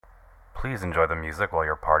Please enjoy the music while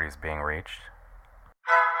your party's being reached.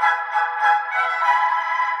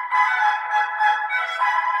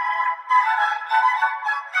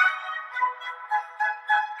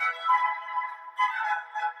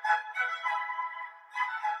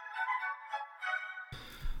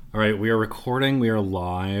 All right, we are recording. We are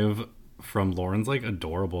live from Lauren's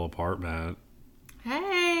adorable apartment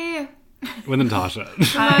Hey. with Natasha.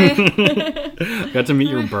 Hi. Got to meet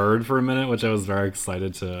your bird for a minute, which I was very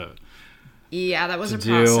excited to. Yeah, that was a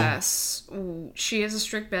do. process. She has a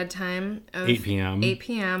strict bedtime of 8 p.m. 8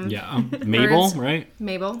 p.m. Yeah, Mabel, Birds- right?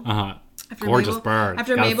 Mabel. Uh huh. After Gorgeous Mabel, bird.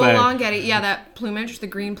 After gotta Mabel say. Longetti. Yeah, that plumage, the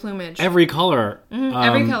green plumage. Every color.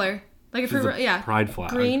 Every color. Like if is you're, a yeah. pride flag.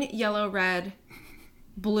 Green, yellow, red,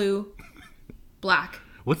 blue, black.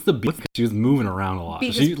 What's the beak? She was moving around a lot.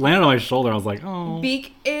 Beak She is- landed on my shoulder. I was like, oh.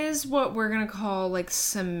 Beak is what we're going to call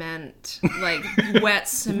cement. Wet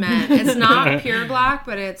cement. It's not pure black,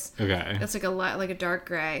 but it's Okay. like a dark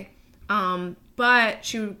gray. But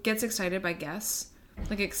she gets excited by guests.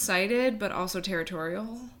 Excited, but also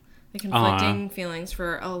territorial. Conflicting feelings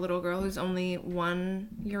for a little girl who's only 1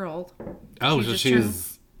 year old. Oh, She so just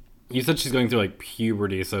she's. You said she's going through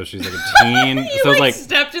puberty, so she's a teen. You so it's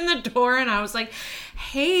stepped in the door and I was like,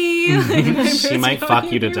 hey. she might fuck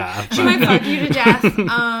you to death. She might fuck you to death.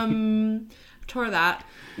 Tore that.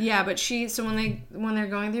 Yeah, but so when they're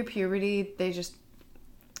going through puberty,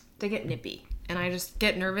 they get nippy. And I just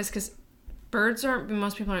get nervous because birds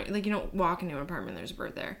most people aren't, you don't walk into an apartment, there's a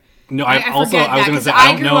bird there. No, I forget was that going to 'cause say, I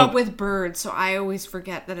don't grew know. up with birds, so I always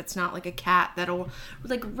forget that it's not like a cat that'll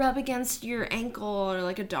rub against your ankle or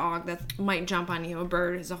a dog that might jump on you. A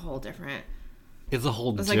bird is a whole different. It's a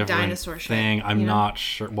whole It's different dinosaur shit, thing. I'm you know? not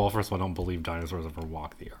sure. Well, first of all, I don't believe dinosaurs ever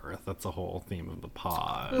walked the earth. That's the whole theme of the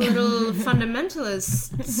pod. Little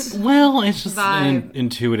fundamentalists. Well, it's just Vibe. an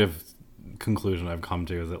intuitive conclusion I've come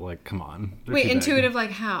to is that, come on. they're Wait, too big. intuitive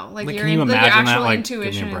how? Can Your you your imagine actual that?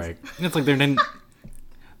 intuition. Give me a is- break. It's they're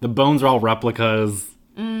the bones are all replicas.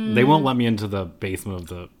 They won't let me into the basement of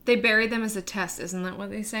the. They buried them as a test, isn't that what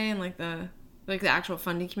they say in the actual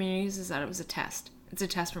funding communities? Is that it was a test? It's a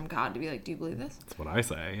test from God to be do you believe this? That's what I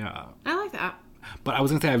say. Yeah. I like that. But I was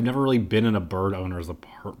gonna say I've never really been in a bird owner's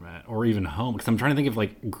apartment or even home because I'm trying to think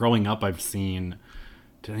of growing up I've seen.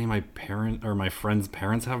 Did any of my parents or my friends'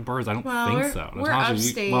 parents have birds? I don't think so. We're Natasha,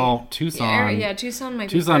 upstate. Tucson. Yeah, Tucson might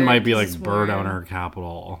be. Tucson bird might be 'cause it's bird warm. owner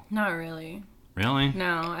capital. Not really. Really?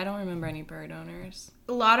 No, I don't remember any bird owners.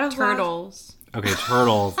 A lot of Turtles. Okay,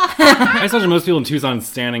 turtles. I just imagine most people in Tucson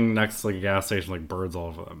standing next to a gas station birds all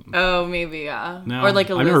over them. Oh, maybe, yeah. No, Or a I've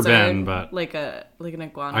lizard. never been, but- like an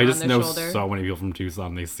iguana I just on the know shoulder. so many people from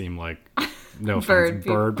Tucson. They seem like no Bird offense,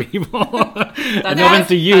 bird people. And no That's offense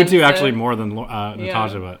to you too, offensive. actually more than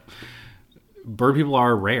Natasha, but bird people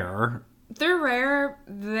are rare. They're rare.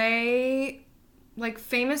 They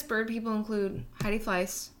famous bird people include Heidi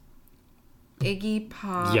Fleiss, Iggy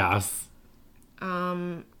Pop. Yes.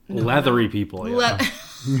 No, Leathery people. Yeah. Le-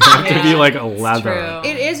 You have to be Yeah, a leather. true.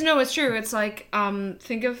 It is it's true. It's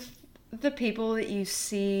think of the people that you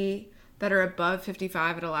see that are above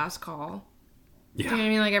 55 at a last call. Yeah. You know what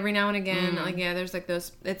I mean? Every now and again, there's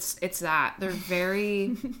those. It's that they're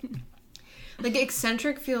very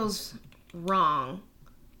eccentric feels wrong.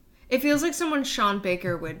 It feels like someone Sean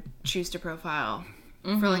Baker would choose to profile for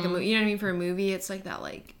a movie. You know what I mean? For a movie, it's that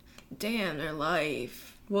damn their life.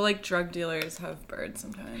 Well, drug dealers have birds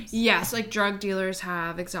sometimes. Yes, drug dealers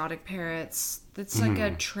have exotic parrots. That's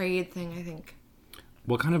a trade thing, I think.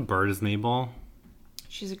 What kind of bird is Mabel?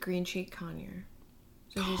 She's a green cheek conure.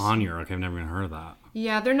 So she's- Conure. Okay, I've never even heard of that.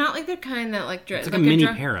 Yeah, they're not the kind that It's a mini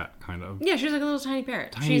parrot, kind of. Yeah, she's a little tiny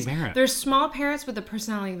parrot. Parrot. There's small parrots with the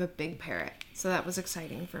personality of a big parrot, so that was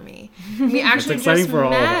exciting for me. We actually exciting just for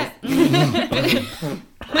all of met.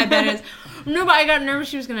 I bet it is. No, but I got nervous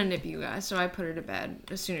she was gonna nip you guys, so I put her to bed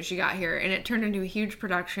as soon as she got here, and it turned into a huge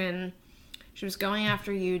production. She was going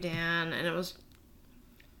after you, Dan, and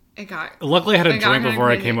it got. Luckily, I had a It got drink kinda before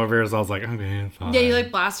I crazy. came over here, so I was like, okay, fine. Yeah, you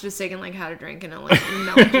blasted a cig and had a drink, and it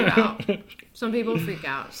melted you out. Some people freak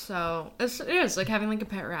out, so it is like having a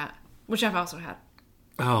pet rat, which I've also had.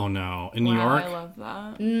 Oh no, in New Wow, York. I love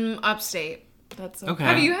that. Upstate. That's Okay.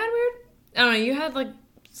 Have you had weird? I don't know. You had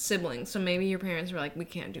siblings, so maybe your parents were like, we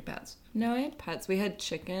can't do pets. No, I had pets. We had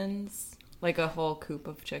chickens. A whole coop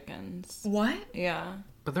of chickens. What? Yeah.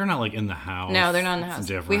 But they're not in the house. No, they're not in the It's house.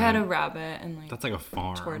 different. We had a rabbit and That's a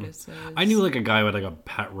farm. tortoises. I knew a guy with a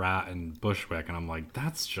pet rat in Bushwick, and I'm like,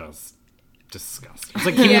 that's just disgusting. It's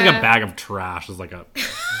keeping Yeah. a bag of trash as a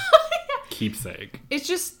keepsake. It's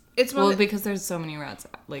just it's one. Well, of the- because there's so many rats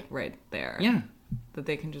right there. Yeah. That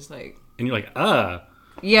they can just And you're like,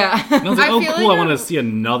 Yeah. And I was like, I oh, feel cool, like I want to I'm- see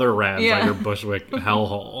another rat inside Yeah. your Bushwick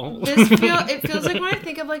hellhole. It feels like when I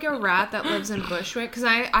think of like a rat that lives in Bushwick, because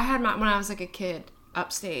I had mine when I was like a kid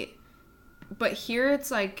upstate, but here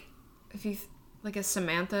it's like if you like a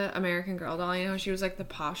Samantha American Girl doll, you know, she was like the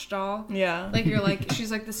posh doll. Yeah. Like you're like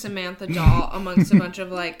she's like the Samantha doll amongst a bunch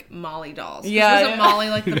of like Molly dolls. Yeah, Wasn't yeah. Molly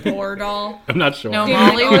like the poor doll? I'm not sure. No, Dude,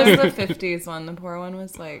 Molly like, was the 50s one. The poor one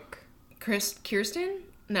was like... Kirsten?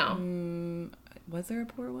 No. Was there a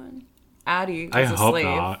poor one? Addie was I a hope slave.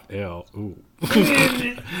 not. Ew. Ooh.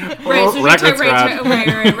 Right, so Record scratch.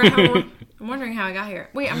 right. I'm wondering how I got here.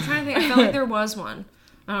 Wait, I'm trying to think. I felt like there was one.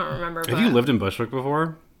 I don't remember. Have But you lived in Bushwick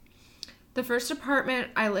before? the first apartment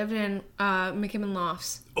I lived in, McKibben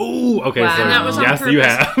Lofts. Oh, okay. Wow. So And that was on yes, purpose. you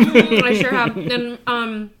have. I sure have. And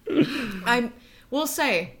I will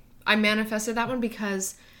say I manifested that one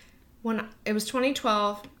because when it was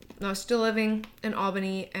 2012, I was still living in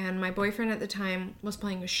Albany, and my boyfriend at the time was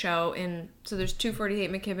playing a show in. So there's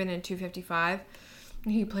 248 McKibben and 255,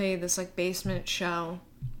 and he played this like basement show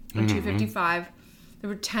on 255. There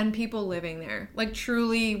were 10 people living there. Like,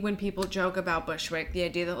 truly, when people joke about Bushwick, the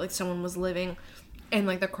idea that, like, someone was living in,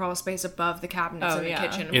 like, the crawl space above the cabinets Oh, in the yeah.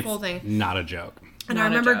 kitchen, It's full thing. not a joke. And not I a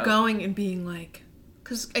remember joke. going and being like,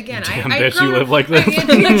 because, again, Damn, I bitch, grown you up- live like this.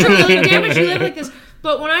 Yeah, truly, like, damn it, you live like this.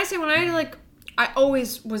 But when I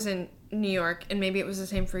always was in New York, and maybe it was the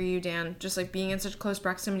same for you, Dan, just, like, being in such close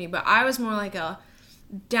proximity. But I was more like a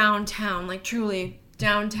downtown, like, truly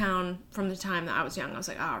downtown from the time that I was young. I was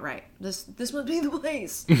like, oh, right, this must be the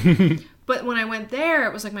place. But when I went there,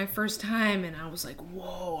 it was like my first time, and I was like,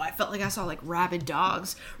 whoa, I felt like I saw like rabid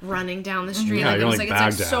dogs running down the street. Yeah, like, it you're was like like,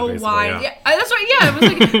 it's Baghdad, like so basically, wide. yeah. That's right. Yeah, it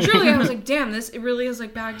was like, truly, I was like, damn, it really is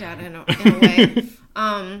like Baghdad in a way.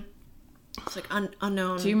 It's like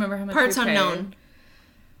unknown. Do you remember how much Parts you paid? unknown.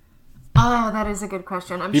 Oh, that is a good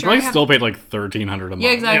question. I'm You sure I probably have- still paid like $1,300 a month. Yeah,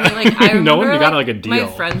 exactly. Like, I remember, no one, you got like, like a deal.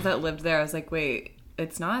 my friends that lived there, I was like, wait,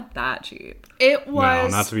 it's not that cheap. It No,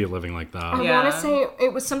 was. not to be living like that. I Yeah. want to say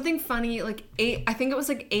it was something funny, like I think it was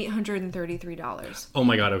like $833. Oh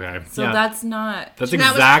my god. Okay. So yeah. that's not... That's that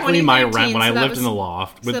was exactly my 2013, rent when I so that lived was- in the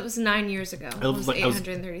loft. So that was 9 years ago. It was I was-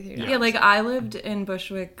 $833. Yeah, like, I lived in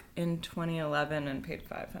Bushwick in 2011 and paid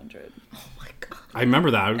 $500. Oh my god. I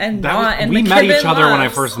remember that. And that not- and we met McKibben each other when I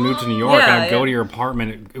loves. first moved to New York. Yeah, and I'd go yeah. to your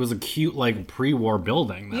apartment. It was a cute, like, pre-war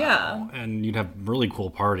building. Now, Yeah. and you'd have really cool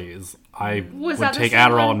parties. I Was would that the take same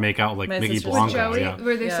Adderall one? and make out with, like My Mickey sister's Blanco. Joey, Yeah.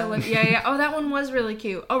 where they Yeah. still live. Yeah. Oh, that one was really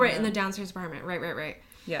cute. Oh, right, in the downstairs apartment. Right.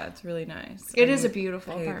 Yeah, it's really nice. It And is a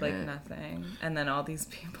beautiful paid, apartment. like, nothing. And then all these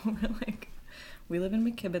people were like, we live in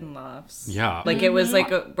McKibben Lofts. Yeah. Like, it was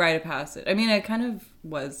like a rite of passage. I mean, I kind of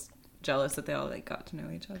was jealous that they all, like, got to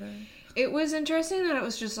know each other. It was interesting that it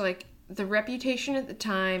was just like the reputation at the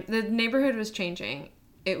time. The neighborhood was changing.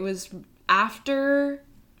 It was after.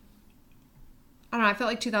 I don't know. I felt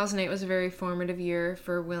like 2008 was a very formative year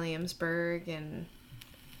for Williamsburg, and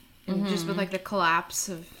just with like the collapse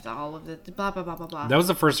of all of the blah blah blah blah blah. That was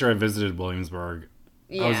the first year I visited Williamsburg.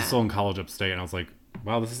 I was Yeah. still in college upstate, and I was like,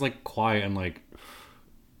 wow, this is, like, quiet and, like...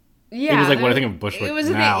 Yeah, it was like what I there- think of Bushwick it was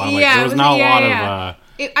a now. bit- I'm like, yeah, there it was was not a- a lot yeah.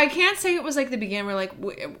 of... I can't say it was like the beginning where like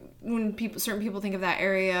when certain people think of that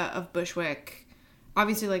area of Bushwick,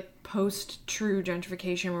 obviously like post true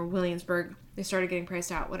gentrification where Williamsburg they started getting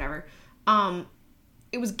priced out, whatever.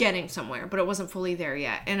 It was getting somewhere, but it wasn't fully there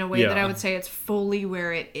yet. In a way that I Yeah. would say it's fully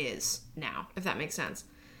where it is now, if that makes sense.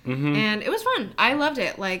 And it was fun. I loved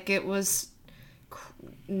it. Like it was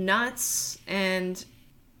nuts and.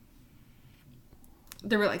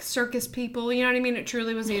 There were like circus people, you know what I mean? It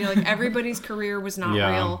truly was, you know, like everybody's career was not Yeah.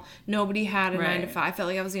 real. Nobody had a 9 to Right. 5. I felt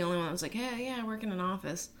like I was the only one that was like, yeah, I work in an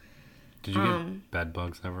office. Did you get bed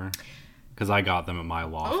bugs ever? Because I got them at my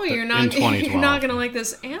loft Oh, in you're not 2012. you're not gonna like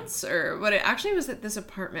this answer, but it actually was at this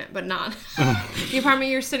apartment, but not the apartment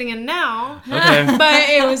you're sitting in now. Okay. But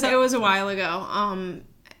it was a while ago.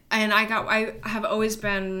 And I have always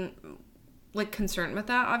been like concerned with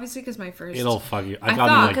that, obviously, because my first It'll fuck you. I I've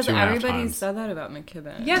gotten thought, like because 2.5 everybody times. said that about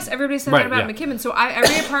McKibben. Yes, everybody said Right, that about yeah. McKibben. So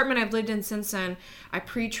every apartment I've lived in since then, I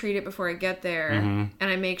pre-treat it before I get there, Mm-hmm. and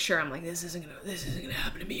I make sure I'm like, this isn't gonna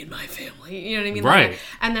happen to me and my family. You know what I mean? Right. Like,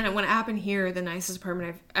 and then when it happened here, the nicest apartment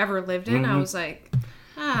I've ever lived in, Mm-hmm. I was like,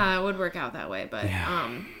 it would work out that way, but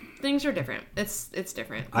things are different. It's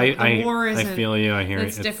different. The war I isn't. feel you. I hear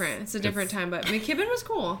It's it. different. It's a different time, but McKibben was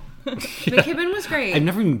cool. McKibben was great. I've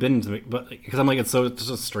never even been to, but because I'm like, it's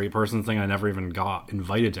just a straight person thing. I never even got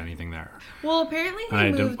invited to anything there. Well, apparently And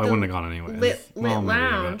I they moved I the wouldn't have gone anyways. Lit Well, maybe, but-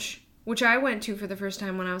 Lounge, which I went to for the first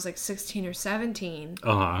time when I was like 16 or 17.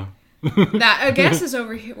 Uh-huh. that I guess is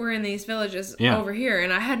over here. We're in these villages Yeah. over here,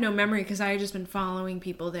 and I had no memory because I had just been following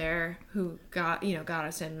people there who got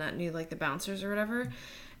us in that knew like the bouncers or whatever,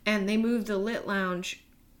 and they moved the lit lounge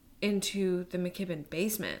into the McKibben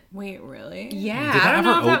basement. Wait, really? Yeah, Did I that don't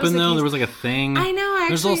know ever if that open was the though? case. There was like a thing. I know.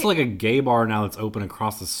 There's Actually, also like a gay bar now that's open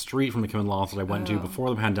across the street from McKibben Loft that I went to before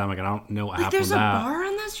the pandemic. And I don't know what like, happened there's with a that. bar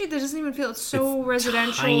on that street that doesn't even feel. It's so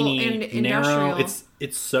residential Tiny, and industrial. narrow.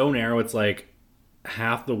 It's so narrow. It's like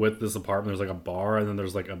half the width of this apartment. There's like a bar, and then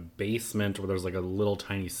there's like a basement where there's like a little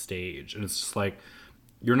tiny stage, and it's just like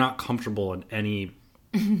you're not comfortable in any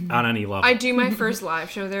on any level. I do my first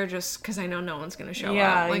live show there just because I know no one's gonna show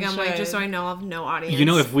Yeah, up. Like you I'm like should. just so I know I'll have no audience. You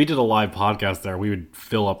know, if we did a live podcast there, we would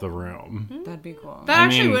fill up the room. That'd be cool. that I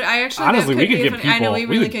actually mean, would. I actually honestly, that we could could be get funny. I know people- we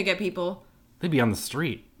really would- could get people. They'd be on the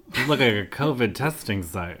street. It'd look like a COVID testing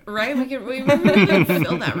site. Right? We could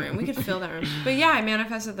fill that room. We could fill that room. But yeah, I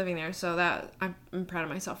manifested living there, so that I'm proud of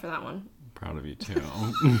myself for that one. Proud of you too.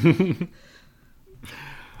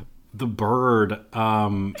 The bird.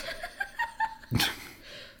 I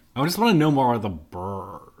just want to know more about the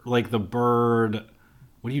bird. Like the bird.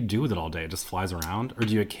 What do you do with it all day? It just flies around, or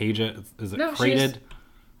do you cage it? Is it No, crated?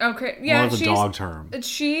 Okay, yeah, Or is a she's dog term?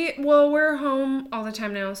 we're home all the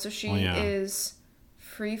time now, so she Oh, yeah. is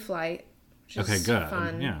free flight. Which Okay, is good.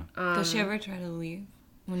 Fun. Yeah. Does she ever try to leave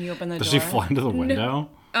when you open the Does door? she fly into the window?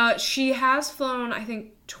 She has flown, I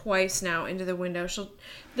think, twice now into the window.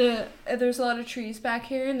 There's a lot of trees back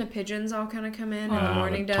here, and the pigeons all kind of come in, and the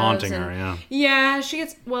morning they're doves. taunting and, her, yeah. Yeah, she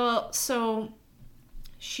gets so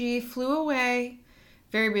she flew away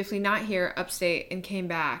very briefly, not here, upstate, and came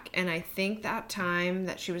back. And I think that time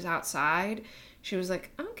that she was outside, she was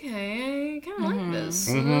like, okay, I kind of like this.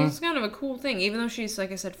 It's kind of a cool thing, even though she's,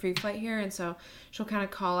 like I said, free flight here, and so she'll kind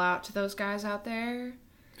of call out to those guys out there.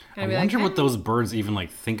 I And be wonder like, what "Hey." those birds even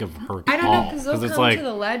like think of her call. I don't know, because they'll it's come like to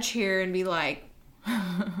the ledge here and be like,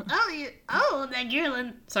 that girl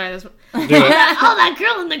in... Sorry, that's... that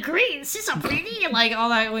girl in the green, she's so pretty. Like, all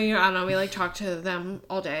that, I don't know, we, like, talk to them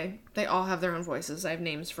all day. They all have their own voices. I have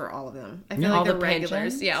names for all of them. I feel All like they're the regulars.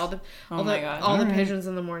 pigeons? Yeah, all my God. all the pigeons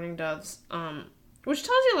and the mourning doves. Which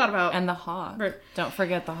tells you a lot about... And the hawk. Bird. Don't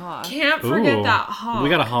forget the hawk. Can't forget ooh, that hawk. We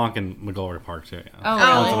got a honk in McGolrick Park too. Yeah.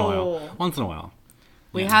 Oh, Once in a while. Once in a while.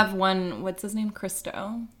 We have one, what's his name?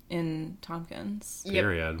 Christo in Tompkins. Yep.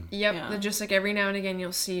 Period. Yep, Yeah. just like every now and again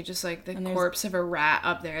you'll see just like the there's- corpse of a rat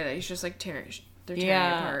up there that he's just like tearing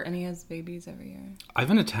Yeah, apart. and he has babies every year. I've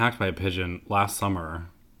been attacked by a pigeon last summer.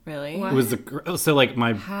 Really? What? It was so like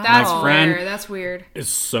my That's friend. weird. That's weird. It's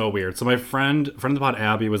so weird. So my friend of the pod,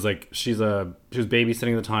 Abby, was like, she was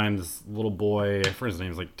babysitting at the time. This little boy, I forget his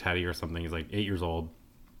name, is like Teddy or something. He's like 8 years old.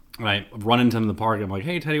 And I run into him in the park. And I'm like,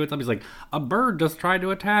 hey, Teddy, what's up? He's like, a bird just tried to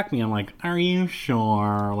attack me. I'm like, are you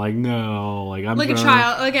sure? Like, no. Like, I'm Like a sure.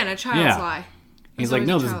 child, again, a child's Yeah. lie. He's It's like, always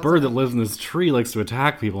no, a this child's bird lie. that lives in this tree likes to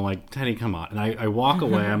attack people. I'm like, Teddy, come on. And I walk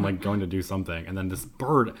away. I'm like going to do something. And then this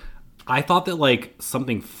bird, I thought that like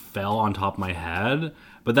something fell on top of my head.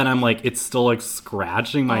 But then I'm like, it's still like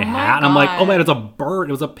scratching my hat. And I'm like, oh man, it's a bird.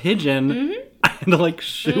 It was a pigeon. I had to like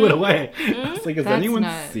shoo it away. I was like, is That's anyone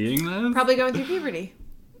nuts. seeing this? Probably going through puberty.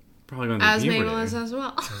 Probably going to As puberty. Mabel is as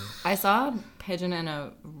well. I saw a pigeon and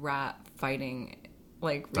a rat fighting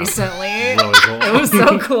like recently. Really cool. It was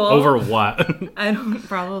so cool. Over what? I don't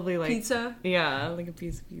probably like Pizza. Yeah, like a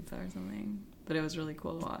piece of pizza or something. But it was really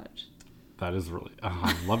cool to watch. That is really,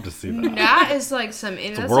 I'd love to see that. That is like some,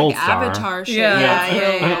 that's World like Star. Avatar shit. Yeah.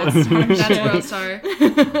 Yeah. That's World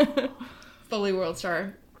Star. Fully World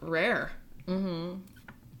Star. Rare.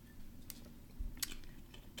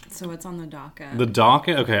 So what's on the docket? The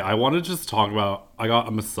docket, okay, I want to just talk about, I got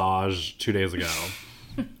a massage 2 days ago.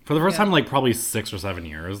 For the first time in like probably 6 or 7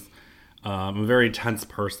 years. I'm a very tense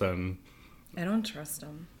person. I don't trust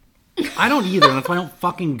them. I don't either, and that's why I don't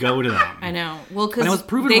fucking go to them. I know. Well, And it was because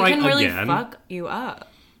proven they right can really again. fuck you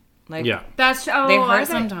up. Like, Yeah. That's, oh, they I hurt thought-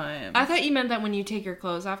 sometimes. I thought you meant that when you take your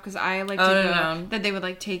clothes off, because I like to Oh, know no. that they would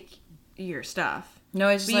like take your stuff. No,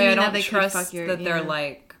 it's just But you like I mean that don't they could trust fuck your- that they're yeah.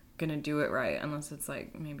 like gonna do it right unless it's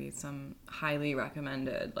like maybe some highly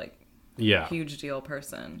recommended like Yeah. huge deal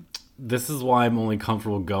person. This is why I'm only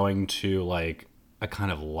comfortable going to like a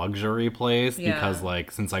kind of luxury place Yeah. because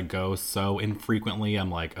like since I go so infrequently,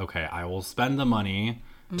 I'm like, okay, I will spend the money.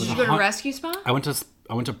 Did you go to Rescue Spa? I went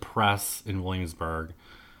to Press in Williamsburg.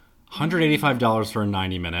 $185 for a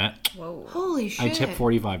 90-minute. Whoa! Holy shit. I tipped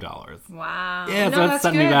 $45. Wow. Yeah, No, so that's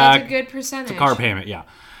set good. me back. That's a good percentage. It's a car payment, yeah.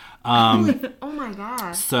 Oh my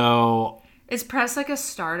god. So Is press like a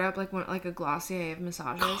startup, like a Glossier of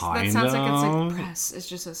massages? That Kind sounds like it's of. like press. It's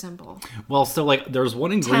just so simple. Well, so like there's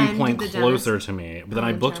one in 10 Greenpoint to the closer dentist. to me, but then Oh,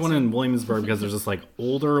 I booked one in interesting. Williamsburg because there's this like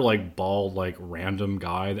older, like bald, like random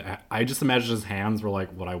guy that I just imagined his hands were like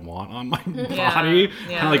what I want on my body, kind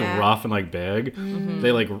of like Yeah. rough and like big.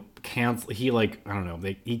 They like cancel. He like I don't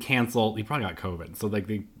know. He canceled. He probably got COVID, so like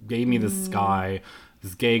they gave me this guy,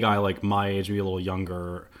 this gay guy like my age, maybe a little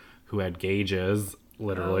younger, who had gauges,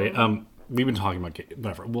 literally. We've been talking about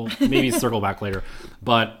whatever. We'll maybe circle back later,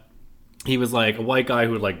 but he was like a white guy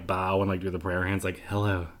who would like bow and like do the prayer hands, like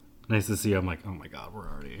hello, nice to see you. I'm like, oh my god, we're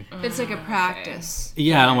already. It's like a practice.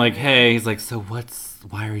 Yeah, I'm like, hey. He's like, so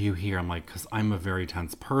why are you here? I'm like, because I'm a very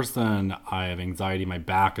tense person. I have anxiety. My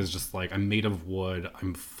back is just like, I'm made of wood.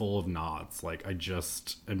 I'm full of knots. Like,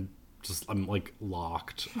 I'm like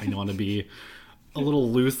locked. I want to be a little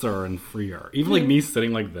looser and freer. Even like me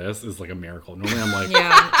sitting like this is like a miracle. Normally I'm like,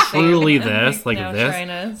 Yeah. truly this, like now this. trying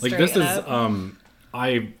to Like this is, straighten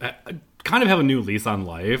I kind of have a new lease on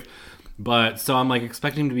life. But so I'm like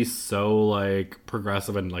expecting him to be so like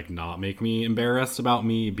progressive and like not make me embarrassed about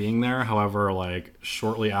me being there. However, like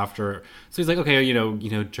shortly after, so he's like, okay, you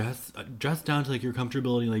know, dress down to like your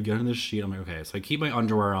comfortability, like get on this sheet. I'm like, okay. So I keep my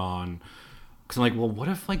underwear on because I'm like, well, what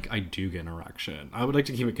if like I do get an erection? I would like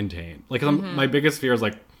to keep it contained. Like, 'cause my biggest fear is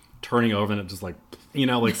like turning over and it just like, you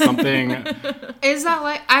know, like something. Is that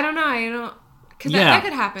like I don't know, because Yeah. that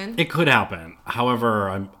could happen. It could happen.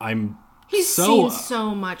 However, I'm He's so seen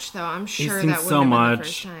so much though. I'm sure seen that wouldn't so have been the much.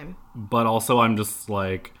 first time. but also I'm just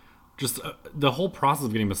like the whole process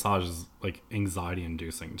of getting massage is like anxiety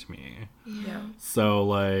inducing to me. Yeah. So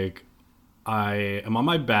like I am on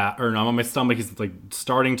my back, or no, I'm on my stomach. He's like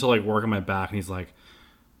starting to like work on my back, and he's like,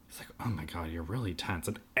 oh my god, you're really tense.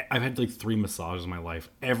 And I've had like 3 massages in my life.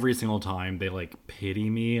 Every single time they like pity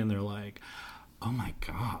me, and they're like, oh my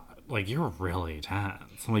god, like you're really tense.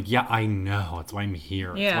 I'm like, yeah, I know. That's why I'm here.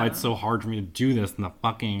 That's Yeah. why it's so hard for me to do this in the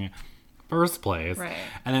fucking first place. Right.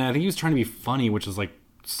 And then I think he was trying to be funny, which is like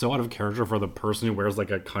so out of character for the person who wears like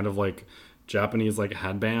a kind of like Japanese like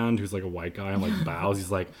headband, who's like a white guy and like bows.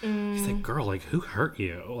 He's like, girl, like who hurt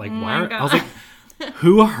you? Like why? I was like,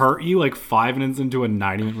 who hurt you? Like 5 minutes into a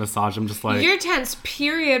 90-minute massage, I'm just like, You're tense.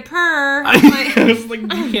 Period. Per. I was like,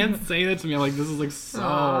 you can't say that to me. I'm like, this is like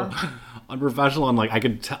so unprofessional. And like I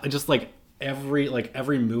could tell, just like every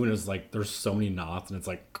movement is like there's so many knots, and it's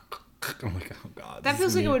like, I'm like, oh god. That this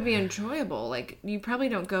feels is like me. it would be enjoyable. Like you probably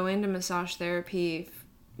don't go into massage therapy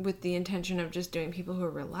with the intention of just doing people who are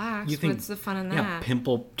relaxed. You think, What's the fun in that? Yeah, Dr.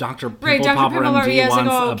 Pimple Right, Dr. Popper Pimple Popper, MD yeah, it's like,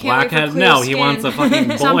 wants oh, a can't wait for blackhead. clear No, he skin. wants a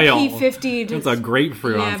fucking Some boil. P50. It's a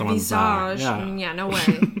grapefruit on someone's back. visage. Yeah. Yeah, no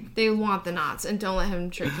way. They want the knots, and don't let him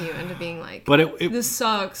trick you into being like, But it this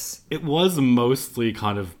sucks. it was mostly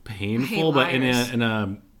kind of painful, but liars.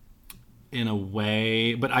 in a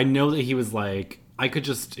way. But I know that he was like, I could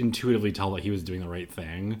just intuitively tell that he was doing the right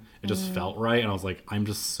thing. It just felt right, and I was like, I'm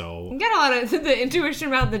just so. You got a lot of the intuition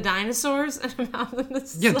about the dinosaurs and about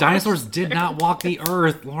the Yeah, dinosaurs did not walk the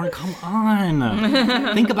earth. Lauren, come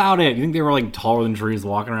on. Think about it. You think they were like taller than trees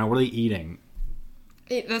walking around? What are they eating?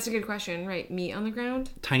 That's a good question, right? Meat on the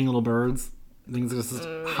ground? Tiny little birds? Things just,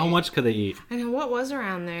 how much could they eat? I know, what was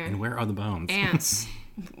around there? And where are the bones? Ants.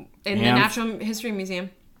 In the Ants. Natural History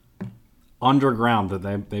Museum. Underground, that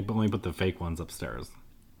they only put the fake ones upstairs.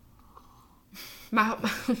 My,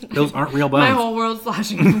 Those aren't real bones. my whole world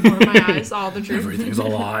flashing before my eyes, all the truth. Everything's a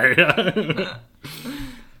lie.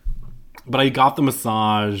 But I got the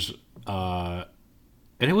massage, and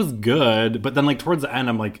it was good. But then, like towards the end,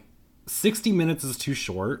 I'm like, 60 minutes is too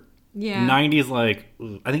short. Yeah. 90 is like,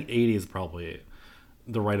 I think 80 is probably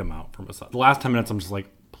the right amount for massage. The last 10 minutes, I'm just like,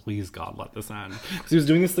 please God, let this end. Because he was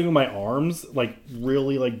doing this thing with my arms, like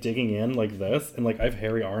really like digging in like this, and like I have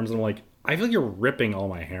hairy arms, and I'm like, I feel like you're ripping all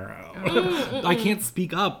my hair out. I can't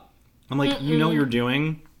speak up. I'm like, you know what you're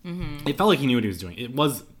doing. It felt like he knew what he was doing. It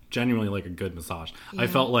was genuinely like a good massage. I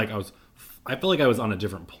felt like I was on a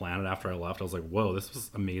different planet after I left. I was like, whoa, this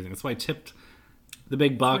was amazing. That's why I tipped the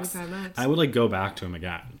big bucks. $25. I would like go back to him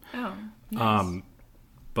again. Oh, nice.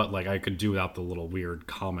 But like I could do without the little weird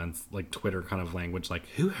comments, like Twitter kind of language, like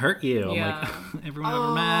who hurt you? Yeah. I'm like, everyone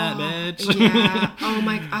ever met, bitch. Yeah. Oh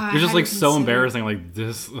my God. You're just like so embarrassing. Like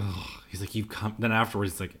this. Ugh. He's like, you've come. Then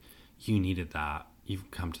afterwards, he's like, you needed that. You've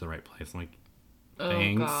come to the right place. I'm like,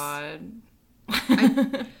 thanks. Oh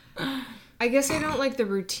God. I guess I don't like the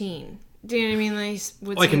routine. Do you know what I mean? Like,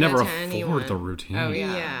 would I say can never that to afford anyone. the routine. Oh,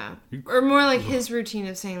 yeah. Yeah. Or more like his routine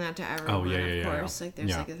of saying that to everyone. Oh, yeah, yeah, of yeah, course. yeah. Like, there's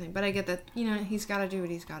Yeah. like a thing. But I get that, you know, he's got to do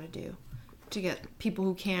what he's got to do to get people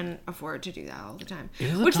who can afford to do that all the time.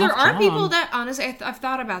 It is a Which there tough are job. people that, honestly, I've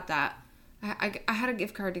thought about that. I had a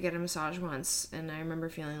gift card to get a massage once, and I remember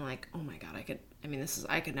feeling like, oh my god, I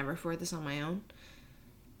could never afford this on my own.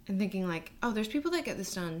 And thinking like, oh, there's people that get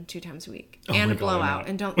this done 2 times a week and a blowout,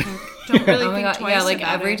 and don't really Oh my think God. twice. Yeah, like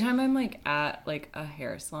about every it. time I'm like at like a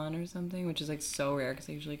hair salon or something, which is like so rare because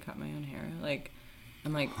I usually cut my own hair. Like,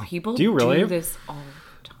 I'm like, people Do you really? do this all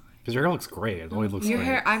the time. Because your hair looks great. It always looks Your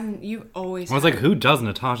great. hair, you always. I was like, who does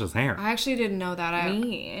Natasha's hair? I actually didn't know that.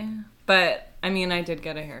 Me, but I mean, I did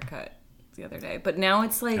get a haircut the other day, but now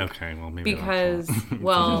it's like Okay, well, maybe because that's not.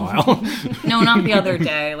 well, It's been a while. no, not the other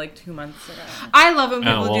day, like 2 months ago. I love when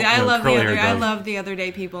people well, do that. no, curly hair I does. love the other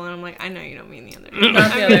day people, and I'm like, I know you don't mean the other day.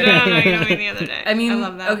 Not the other day. I know you don't mean the other day. I mean, I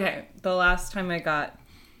love that. okay, the last time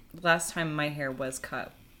my hair was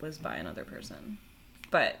cut was by another person,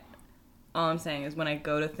 but all I'm saying is when I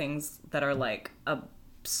go to things that are like a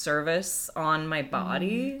service on my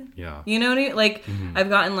body, Yeah. you know what I mean? Like I've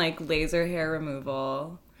gotten like laser hair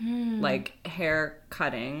removal, like hair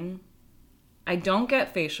cutting. I don't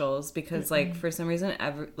get facials because like for some reason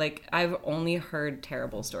I've only heard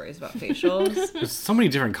terrible stories about facials. There's so many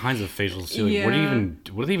different kinds of facials too. Like,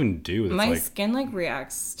 what do they even do? That's My like, skin like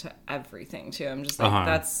reacts to everything too. I'm just like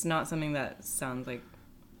that's not something that sounds like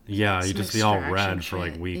yeah, you Some just be all extraction red for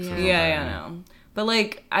like shit. weeks. Yeah. Or yeah, something. no. But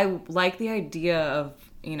like I like the idea of,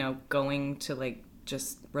 you know, going to like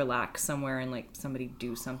just relax somewhere and like somebody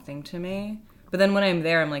do something to me. But then when I'm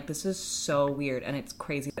there, I'm like, this is so weird, and it's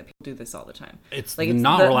crazy that people do this all the time. It's like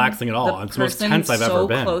not relaxing at all. the It's the most person tense I've ever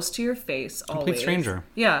been. So close to your face, Complete always. stranger.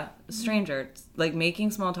 Yeah, stranger. It's like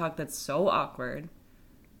making small talk that's so awkward.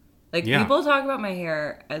 Like Yeah. people talk about my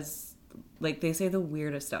hair as like they say the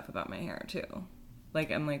weirdest stuff about my hair too. Like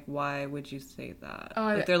I'm like, why would you say that? Oh,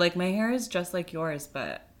 like they're like, my hair is just like yours,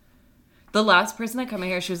 but the last person that cut my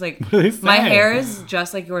hair, she was like, What do they my say? hair is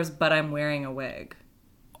just like yours, but I'm wearing a wig.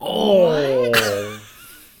 Oh,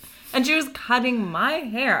 And she was cutting my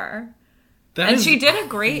hair. that And is- she did a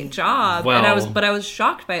great job. Well- and I was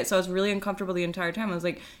shocked by it. So I was really uncomfortable the entire time. I was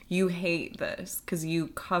like, you hate this because you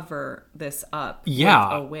cover this up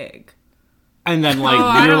Yeah. with a wig. And then like Oh,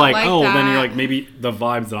 I then you're don't like, like oh, then that. you're like, maybe the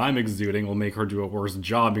vibes that I'm exuding will make her do a worse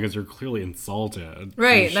job because you're clearly insulted.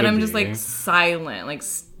 Right. You Then I'm should just be. like silent,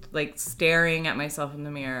 like staring at myself in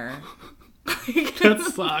the mirror. That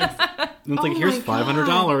sucks. And it's like, Oh here's my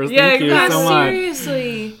 $500. Yeah, Thank you exactly. so much.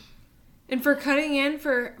 Seriously. And for cutting in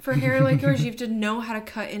for hair like yours, you have to know how to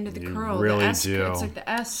cut into the You curl. really the S, do. It's like the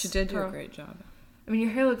S. She did do curl. a great job. I mean,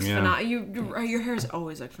 your hair looks Yeah. phenomenal. Your hair is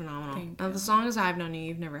always like phenomenal. Thank As long as I've known you,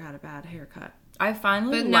 you've never had a bad haircut. I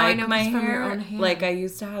finally But now I like know my it's from your hair. own hand. Like I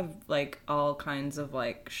used to have like all kinds of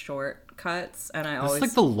like short cuts, and I This always is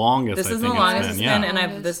like the longest. this I is think the longest it's it's been. been, Yeah.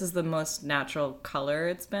 and this is the most natural color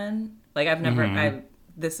it's been. Like I've never,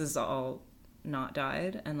 this is all not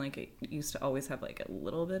dyed, and like it used to always have like a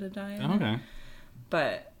little bit of dye in it. Okay.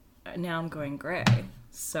 But now I'm going gray,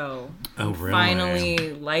 so Oh, I'm really?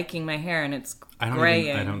 finally liking my hair, and it's I don't graying.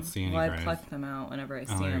 even- I don't see any Well, I grays. pluck them out whenever I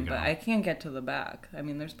see there you them, but go. I can't get to the back. I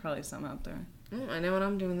mean, there's probably some out there. I know what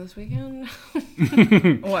I'm doing this weekend.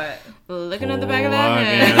 What? Looking at the back of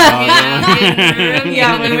that Plugging head.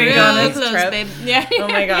 Yeah, when we go on Real this close, trip. babe. Yeah. Oh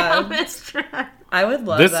my God. On this trip. I would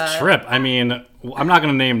love This that. trip, I mean, I'm not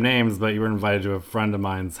going to name names, but you were invited to a friend of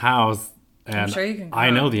mine's house. And sure you can I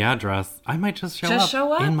come. know the address. I might just show up. Just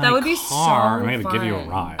show up? In my That would be car. so I might give you a fun.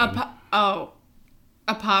 ride.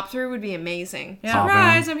 A pop through would be amazing. Yeah.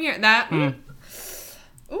 Surprise! I'm here. That. Ooh,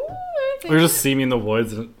 I think Or just see me in the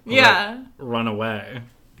woods and like, Yeah. run away.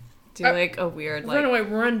 Do like a weird run like away,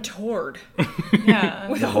 run toward. yeah.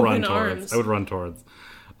 With Run open towards. arms. I would run towards.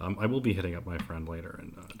 I will be hitting up my friend later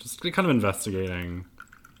and just kind of investigating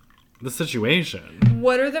the situation.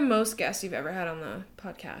 What are the most guests you've ever had on the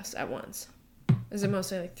podcast at once? Is it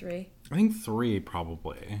mostly like 3? I think 3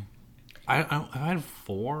 probably. I had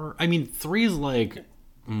 4. I mean, 3 is like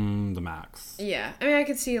the max. Yeah. I mean, I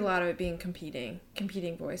could see a lot of it being competing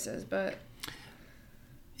voices, but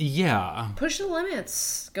Yeah. push the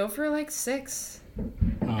limits. Go for like 6.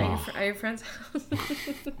 At your friend's house.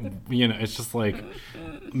 You know, it's just like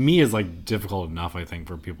me is like difficult enough, I think,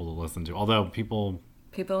 for people to listen to. Although people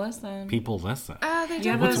People listen. listen. They Yeah,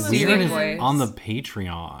 definitely What's those listen. weird sweet is voice. on the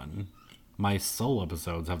Patreon, my solo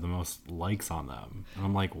episodes have the most likes on them, and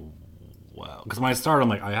I'm like, wow. Because when I started, I'm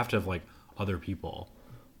like, I have to have like other people.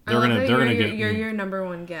 I love that They're gonna you're, get. you're your number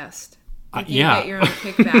one guest. Like, yeah. You get your own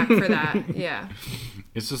kickback for that. Yeah.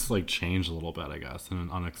 It's just like changed a little bit, I guess, in an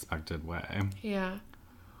unexpected way. Yeah.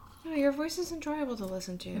 No, your voice is enjoyable to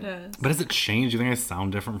listen to. It is. But has it changed? Do you think I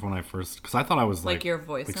sound different from when I first? Because I thought I was Like your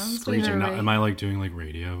voice sounds screeching. Now, different. am I like doing like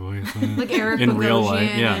radio voices? Like Eric in real Bogosian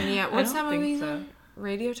life? Yeah. and What's I that don't think movie? so.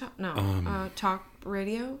 Radio Talk? No. Talk.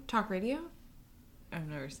 radio? Talk radio? I've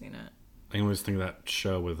never seen it. I always think of that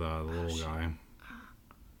show with the little guy,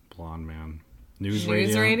 blonde man. News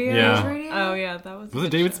News radio? Yeah. News radio? Oh yeah, that was. Was it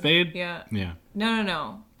David Spade? Yeah. Yeah.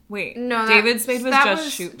 No. Wait. No, David Spade was that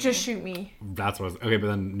Just Shoot Me. Just Shoot Me. That's what. Okay, but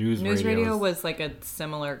then News Radio was was like a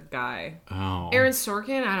similar guy. oh. Aaron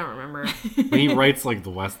Sorkin? I don't remember. When he writes like the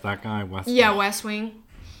West, that guy West. Yeah, West Wing.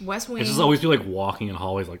 West Wing. It's just always be like walking in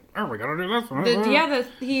hallways, like, oh, we gotta do this.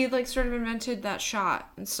 He like sort of invented that shot.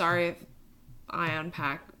 And sorry if I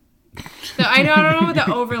unpack. I don't know what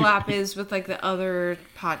the overlap is with like the other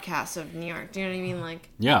podcasts of New York. Do you know what I mean? Like,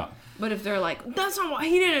 Yeah. but if they're like, that's not what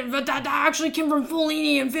he didn't, but that actually came from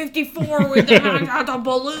Fellini in '54 with the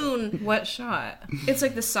balloon. What shot? It's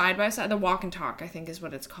like the side by side, the walk and talk, I think is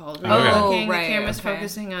what it's called. Oh, okay. Looking, right, the camera's okay.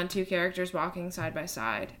 focusing on two characters walking side by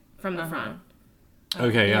side from the front.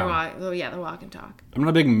 Okay, yeah. The walk and talk. I'm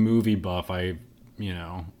not a big movie buff. I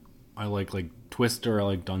like Twister. I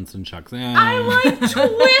like Dunstan Checks In. I like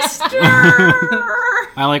Twister.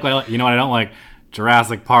 I like, you know what I don't like?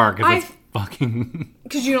 Jurassic Park, because it's fucking...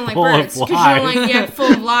 Because you don't like Full of birds. Because you don't like, yeah,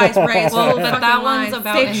 full of lies, right? It's full of But fucking that lies. one's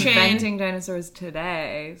about Fiction. inventing dinosaurs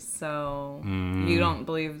today, so you don't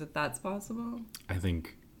believe that that's possible? I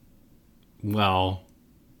think... Well...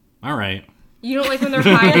 All right. You don't like when they're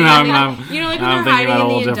hiding. You don't like when I'm they're thinking about it a hiding in the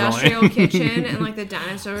little differently. industrial kitchen and like the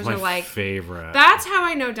dinosaurs My are like. favorite. That's how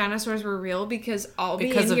I know dinosaurs were real because I'll be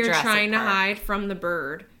Because in of here Jurassic trying Park. to hide from the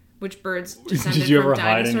bird, which birds descended Did you from ever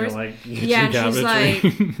hide in your, dinosaurs. kitchen And she's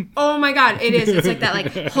cabinetry? like, "Oh my god, it is! It's like that,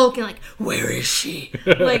 like Hulk and like, where is she?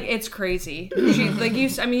 Like it's crazy. She like you.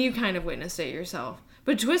 I mean, you kind of witnessed it yourself.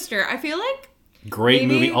 But Twister, I feel like Great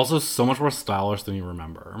maybe- movie. Also, so much more stylish than you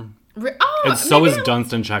remember. oh, And so maybe is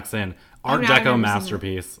Dunstan Checks In. Art I've never Deco seen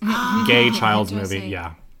masterpiece. Gay child's movie. Interesting.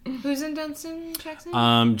 Yeah. Who's in Dunstan Checks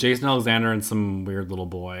In? Jason Alexander and some weird little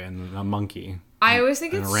boy and a monkey. I always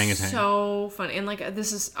think an it's orangutan. so funny. And like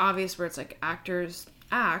this is obvious where it's like actors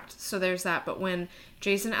act, so there's that. But when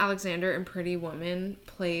Jason Alexander in Pretty Woman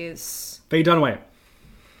plays Faye Dunaway.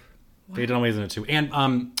 Faye Dunaway's in it too. And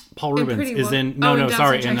Paul Rubens Pretty is Wo- in... Oh, No, in no, Dunstan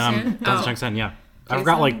sorry. In Checks In? Dunstan Oh. Checks In, yeah. I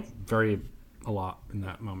forgot like a lot in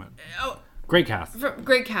that moment. oh, Great cast.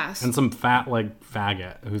 great cast. And some fat, like,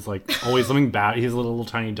 faggot who's, like, always something bad. He's a little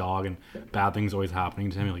tiny dog, and bad things always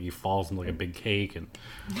happening to him. Like, he falls into, like, a big cake, and...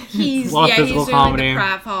 He's a lot of he's physical doing comedy.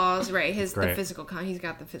 like the pratfalls, right? The Great. physical he's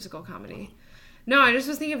got the physical comedy. No, I just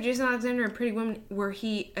was thinking of Jason Alexander in Pretty Woman where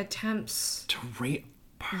he attempts. To rate...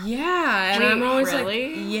 Yeah, and Wait, I'm always really?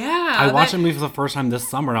 like, yeah. I watched that- that movie for the first time this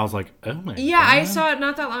summer, and I was like, oh my Yeah, god. I saw it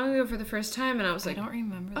not that long ago for the first time, and I was I like, don't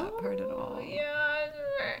remember that part at all.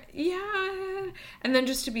 yeah. And then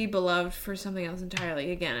just to be beloved for something else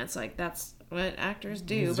entirely. Again, it's like that's what actors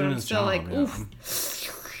do. He's but doing I'm his still job, like, yeah.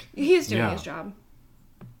 oof. He's doing Yeah. his job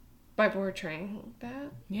by portraying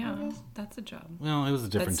that. Yeah, that's a job. Well, it was a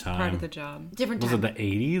different That's time. part of the job. Different Was time. it the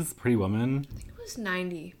 80s? Pretty Woman? It was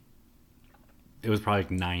 90, It was probably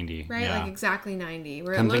like 90. right? Yeah. Like exactly 90.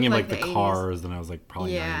 Where it I'm looked thinking like like the 80s. Cars, and I was like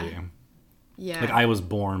probably Yeah. 90. Yeah. Like I was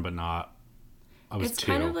born, but not. I was It's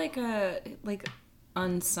 2. kind of like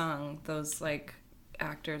unsung, those like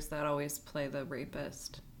actors that always play the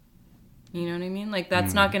rapist. You know what I mean? Like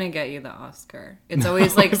that's not gonna get you the Oscar. It's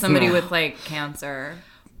always like somebody with like cancer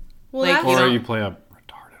well, like, that's, or you know- you play a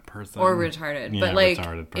retarded person. or retarded. Yeah, But like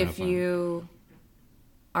retarded if person. you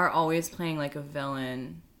are always playing like a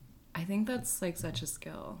villain, I think that's like such a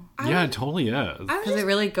skill. Yeah, it totally is. I was Because just, it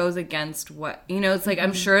really goes against what, you know, it's like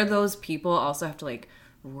I'm sure those people also have to like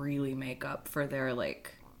really make up for their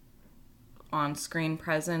like on-screen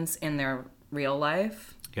presence in their real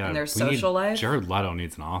life, Yeah, in their we social need- life. Jared Leto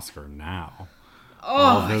needs an Oscar now.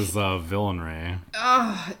 All of his villainry.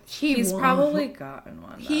 He's won. probably gotten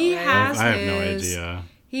one. Though, He right? has I have no his. idea.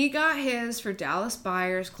 He got his for Dallas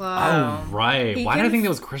Buyers Club. Oh, right. he Why did I can- think that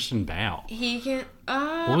was Christian Bale? He can.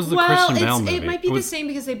 What was the well, Christian it's- Bale It movie? might be It the was same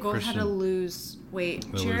because they both had to Christian- lose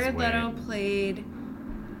weight. Lose Jared Leto weight. played.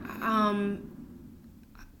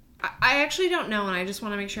 I actually don't know, and I just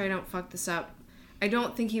want to make sure I don't fuck this up. I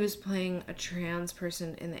don't think he was playing a trans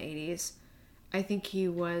person in the 80s. I think he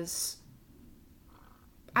was.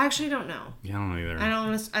 I actually don't know. Yeah, I don't know either. I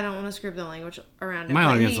don't want to script the language around it. My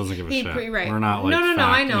but audience doesn't give a shit. Right. We're not, like, no. fact,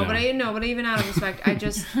 I know, you know. but even out of respect, I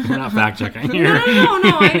just. We're not fact checking here. No.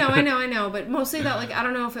 I know. But mostly that, like, I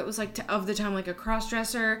don't know if it was like of the time, like a cross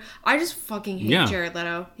dresser. I just fucking hate Yeah. Jared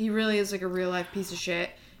Leto. He really is like a real life piece of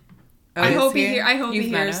shit. Oh, I is hope he? he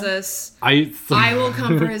You've met hears him? this. I will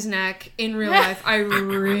come for his neck in real life. I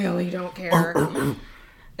really don't care.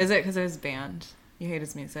 Is it because of his band? You hate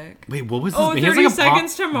his music. Wait, what was this? Oh, He has 30 like a pop-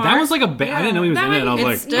 Seconds to Mars. That was like a band. I didn't know he was That in it. And I was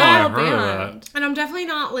one- like, it's oh, still I a heard of band. that. And I'm definitely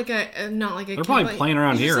not like a They're probably playing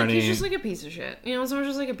around here, Like, he's any- just like a piece of shit. You know, someone's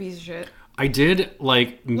just like a piece of shit. I did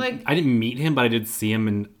Like- I didn't meet him, but I did see him,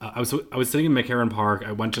 and I was sitting in McCarran Park.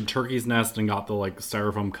 I went to Turkey's Nest and got the like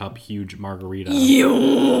styrofoam cup huge margarita.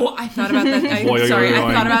 Yo, I thought about that. Boy, Sorry, I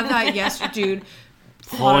yoing. thought about that yesterday, dude.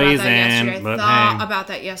 Poison, I but thought hey, about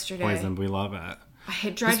that yesterday. poison. We love it. I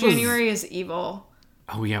hate dry This was- January is evil.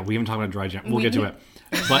 Oh yeah, we haven't talked about dry jam. We'll We- get to it.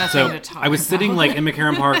 But nothing so to talk I was sitting about. like in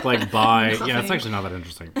McCarran Park, like by yeah, it's Nothing. actually not that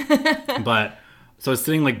interesting. But so I was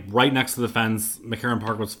sitting like right next to the fence. McCarran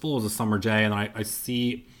Park was full. It was a summer day, and I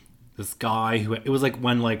see this guy who it was like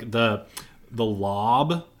when like the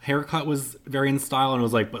lob haircut was very in style, and it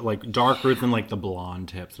was like but like dark roots and like the blonde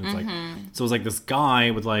tips, and it's like so it was like this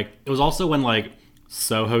guy with like it was also when like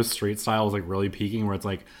Soho street style was like really peaking, where it's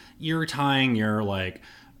like you're tying your like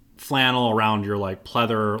flannel around your like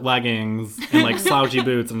pleather leggings and like slouchy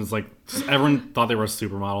boots, and it's like everyone thought they were a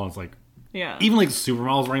supermodel, and it's like Yeah. even like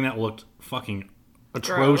supermodels wearing that looked fucking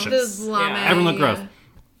atrocious. The lame, Everyone looked gross.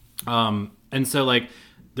 And so like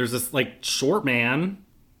there's this like short man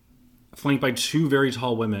flanked by two very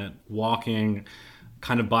tall women walking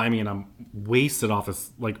kind of by me, and I'm wasted off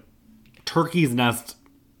this like Turkey's Nest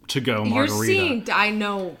to go You're margarita. seeing. I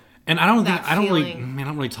know. And I don't that think I don't really feeling. man, I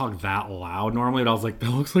don't really talk that loud normally, but I was like, that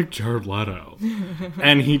looks like Jared Leto.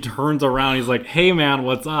 And he turns around, he's like, hey man,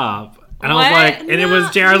 what's up? And I was What? like, and it was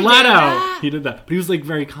No, Jared he did Leto. that? He did that. But he was like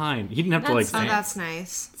very kind. He didn't have to like Oh, say. that's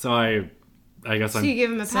nice. So I guess So I'm you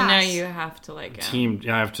give him a pass. So now you have to like him. team.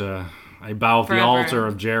 I bow at the Forever. altar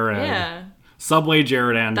of Jared. Yeah. Subway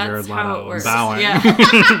Jared and That's Jared how Leto. it works. I'm bowing.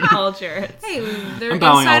 Yeah. All Jared. Hey, there, I'm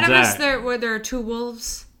bowing inside all of us, day. there are two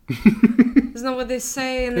wolves. Isn't that what they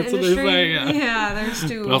say in the That's what they industry? say, yeah. There's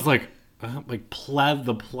two. But I was like the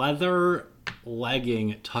pleather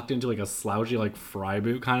legging tucked into like a slouchy like fry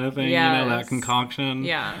boot kind of thing. You know, that Yes. concoction.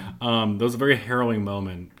 Yeah. That was a very harrowing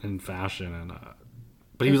moment in fashion, and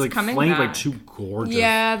but he was It's like coming flanked by back. two gorgeous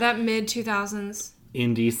Yeah, that mid 2000s.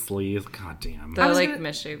 indie sleeves. God damn. The was like gonna-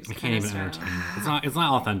 misshapes I kind can't of even style. entertain it. It's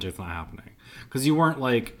not authentic. It's not happening because you weren't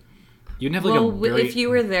like you didn't have like Well, a very if you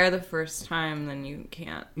were there the first time, then you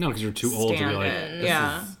can't. no because you're too old to be stand like it. this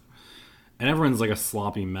Yeah. is- and everyone's like a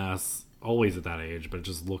sloppy mess always at that age, but it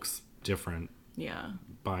just looks different Yeah.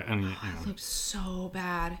 by I mean you know. Looked so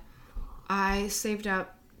bad. I saved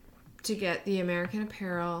up to get the American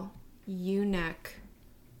Apparel U-neck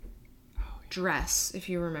dress, if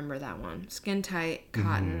you remember that one. Skin tight,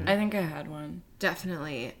 cotton. I think I had one.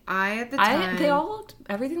 Definitely. I at the time They all looked.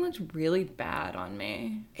 Everything looked really bad on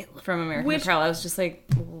me from American Which- Apparel. I was just like,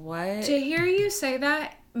 what? to hear you say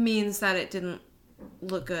that means that it didn't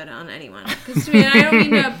look good on anyone. Because to me, and I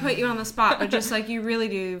don't mean to put you on the spot, but just like you really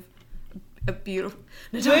do a beautiful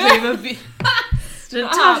Natasha, you have a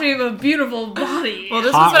Natasha, you have a beautiful body. Well,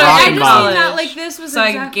 this Hot was what rock I I did and in just body. mean college. that like this was So I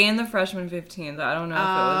exactly. gained the freshman 15. So I don't know if it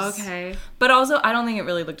Oh, was. okay. But also, I don't think it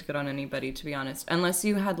really looked good on anybody, to be honest. Unless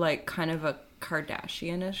you had like kind of a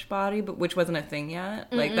Kardashian-ish body, but which wasn't a thing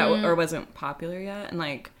yet, like that, or wasn't popular yet. And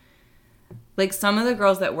like some of the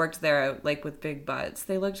girls that worked there, like with big butts,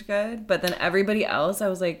 they looked good. But then everybody else, I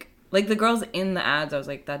was like the girls in the ads, I was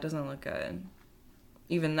like, that doesn't look good.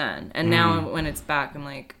 Even then, and now when it's back, I'm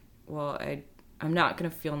like, well, I'm not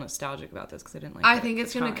gonna feel nostalgic about this because I didn't like. I it think at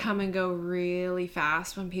it's the gonna time. come and go really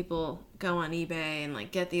fast when people go on eBay and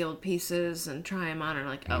like get the old pieces and try them on and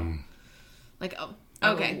like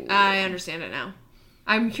okay, I understand it now.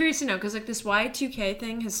 I'm curious to know because like this Y2K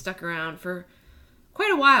thing has stuck around for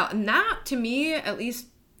quite a while, and that to me at least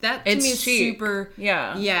that to It's me is chic. super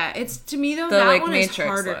Yeah. It's to me though The, that like, one is Matrix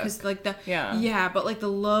harder look. because like the Yeah. but like the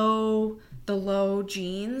low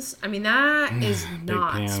jeans, I mean that is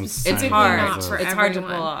not pants, specifically It's hard. not for It's hard to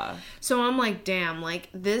everyone. pull off. So I'm like, damn, like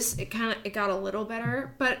this, it got a little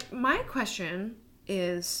better. But my question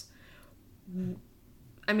is,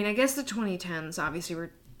 I mean, I guess the 2010s obviously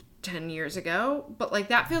were 10 years ago, but like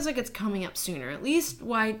that feels like it's coming up sooner. At least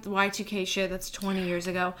Y2K shit, that's 20 years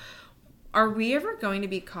ago. Are we ever going to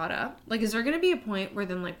be caught up? Like, is there going to be a point where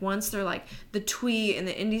then, like, once they're like the twee and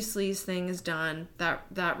the indie sleaze thing is done,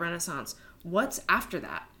 that renaissance, what's after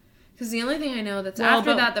that? Because the only thing I know that's Well,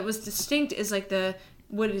 after but- that was distinct is like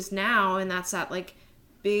what it is now, and that's that like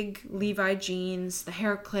big Levi jeans, the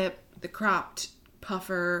hair clip, the cropped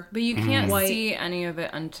puffer. But you can't White. see any of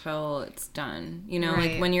it until it's done. You know,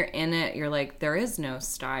 Right. like when you're in it, you're like, there is no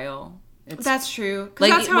style. It's That's true. Because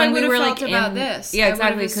like that's how I would have felt about in, this. Yeah, I would've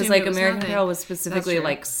exactly. Because assumed like it was American nothing. Apparel was specifically true.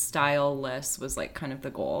 like styleless was like kind of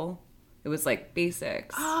the goal. It was like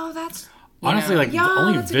basics. Oh, that's Honestly, like Yeah, the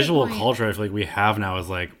only that's a good visual point. culture I feel like we have now is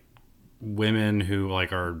like women who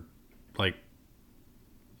like are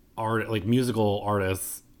like musical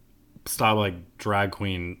artists style like drag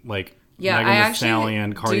queen, like Yeah, Megan I Thee actually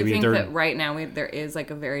Stallion, Cardi do B. think They're that right now there is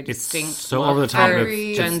like a very it's distinct so look over the top. for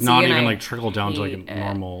Very- Gen It's Z, not and even I like trickled down to like hate it.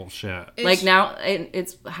 normal shit. Like now,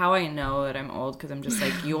 it's how I know that I'm old because I'm just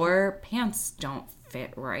like, your pants don't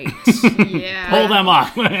fit right. Yeah. Pull them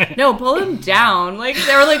up. No, pull them down. Like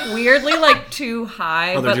they're like weirdly like too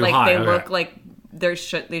high, Oh, they're but too like high, they okay. look like they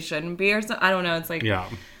shouldn't be or something. I don't know. It's like Yeah.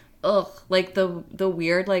 ugh, like the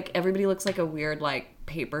weird like everybody looks like a weird like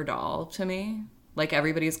paper doll to me. Like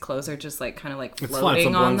everybody's clothes are just like kind of like It's flat. floating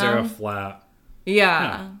It's a on Blend them. Zero flat.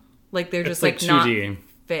 Yeah. Like they're It's just like like not 2D.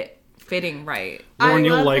 fitting right. Lauren, I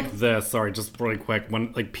you'll love- like this. Sorry, just really quick.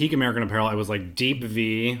 When like peak American Apparel, I was like deep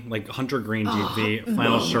V, like hunter green deep V,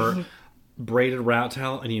 flannel shirt, braided rat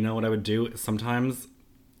tail, and you know what I would do? Sometimes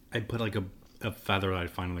I'd put like a feather that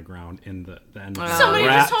I'd find on the ground in the end of the Somebody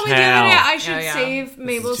rat just told me the other day tail. I should Yeah. save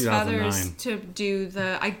Mabel's 2009. feathers to do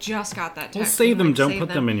the. I just got that text. Well, save them. Like, Don't save put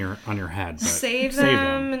them in your on your head. But Save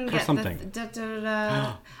them and or get something.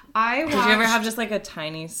 the. I watched. Did you ever have just like a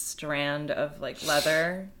tiny strand of like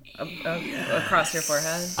leather across your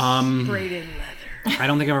forehead? braided leather? I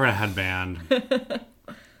don't think I've ever had a headband.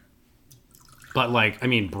 But like, I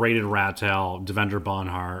mean, braided rat tail, Devendra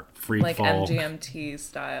Banhart, Free Like Folk. MGMT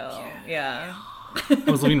style. Yeah. I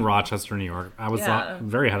was living in Rochester, New York. I was Yeah.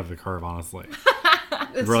 very ahead of the curve, honestly.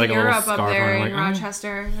 It's Wear, like, a little Europe up scarf there on, in like,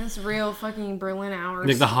 Rochester. That's real fucking Berlin hours.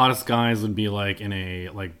 Like the hottest guys would be like in a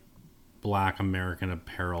like black American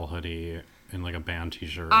Apparel hoodie and like a band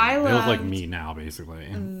T-shirt. I they look like loved me now, basically.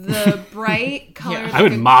 the bright color. I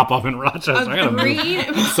would mop up in Rochester. I gotta move. green.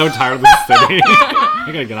 I'm so tired of this city. I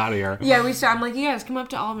gotta get out of here. Yeah, I'm like, you guys come up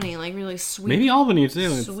to Albany, like really sweet. Maybe Albany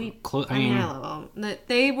too. It's Sweet. close. I mean, I love Albany.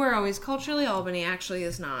 They were always culturally. Albany actually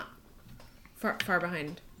is not far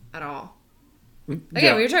behind at all. Again,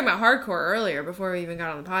 yeah. we were talking about hardcore earlier before we even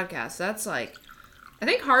got on the podcast. That's like, I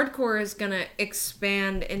think hardcore is gonna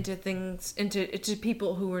expand into things into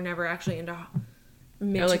people who were never actually into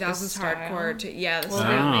mid like the 2000s style? hardcore. The Oh.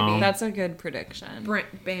 style maybe That's a good prediction.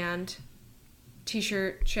 band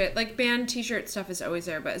t-shirt shit. Like band t-shirt stuff is always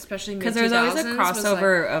there, but especially Because mid 2000s there's always a was, like-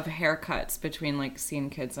 crossover of haircuts between like scene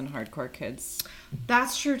kids and hardcore kids.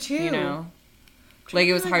 that's true too. You know? Like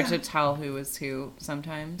it was like hard to that. tell who was who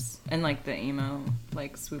sometimes. And like the emo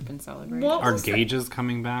like swoop and celebrate. What Are was the- gauges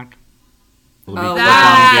coming back? Will Oh, be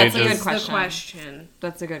That's clip-on a good gauges? question. the question.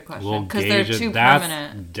 That's a good question. Little Because they're gauges. too That's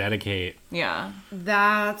permanent. dedicate. Yeah.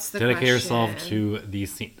 That's the Dedicate question. yourself to the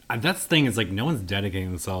scene. That's the thing is like no one's dedicating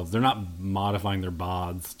themselves. They're not modifying their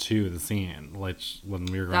bods to the scene. Like when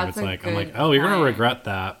we were growing, That's it's a like I'm like, good oh, you're gonna point. regret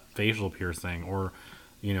that facial piercing or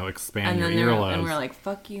expand And your then earlobes. and we're like,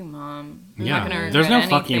 fuck you, mom. You're Yeah. not gonna There's no regret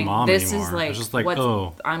fuck you, anything. mom This anymore. is like, It's just like, what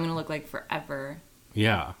oh. I'm gonna look like forever.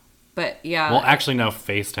 yeah. But yeah. Well, actually, no.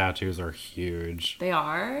 Face tattoos are huge. they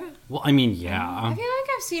are. Well, I mean, I yeah. feel like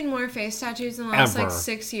I've seen more face tattoos in the last Ever. like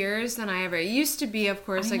 6 years than I ever. It used to be, of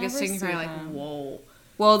course, I like a never signifier, see like them. whoa.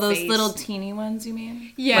 Well, those Face. little teeny ones, you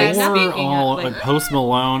mean? Yeah, Like, it's Or speaking all of, like Post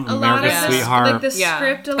Malone, a lot of America's the, Sweetheart. like the Yeah.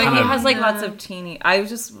 script. A But lot he of has like the- lots of teeny. I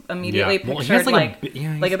just immediately Yeah. Well, he pictured has, like, a like bi-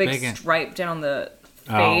 yeah, like a he's big big. stripe down the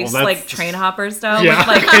Oh, face, that's- like train hopper style, Yeah, with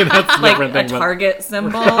like okay, that's a like different a thing, but- Target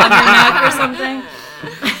symbol on your neck or something.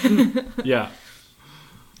 Yeah.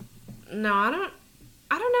 No, I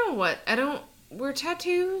don't know what. Were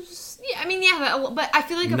tattoos? Yeah, I mean, yeah, but I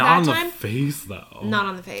feel like at Not that on the time, face though. not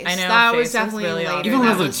on the face. I know, that face was was definitely really later. odd. Even when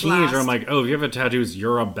I That was a teenager, I'm last. like, oh, if you have a tattoos,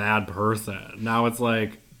 you're a bad person. Now it's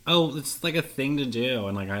like, oh, it's like a thing to do,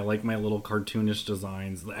 and like I like my little cartoonish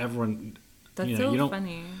designs. Everyone, That's you know, so you don't.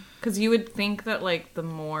 funny. Because you would think that like the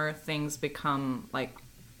more things become like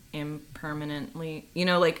impermanently,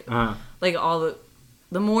 like like all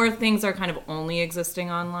the more things are kind of only existing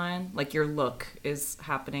online, like your look is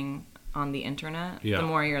happening on the internet, Yeah. the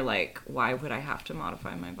more you're like, why would I have to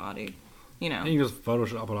modify my body? You can just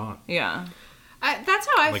Photoshop it on. Yeah. That's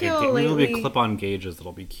how I Like feel maybe it'll lately. be clip-on gauges.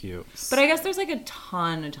 It'll be cute. But I guess there's like a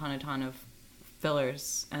ton of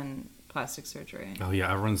fillers and plastic surgery. Oh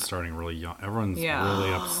yeah, everyone's starting really young. Everyone's Yeah.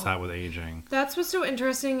 really upset with aging. That's what's so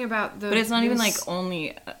interesting about the. But it's not even like this-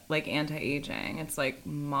 only like anti-aging. It's like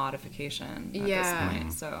modification at Yeah. this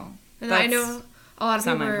point. So And I that's know a lot of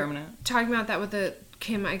people were semi-permanent. talking about that with the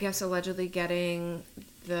Kim, I guess, allegedly getting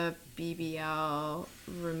the BBL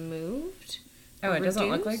removed. Oh, or it doesn't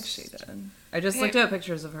look like reduced? she did. I just Hey. looked at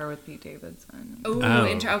pictures of her with Pete Davidson. Oh,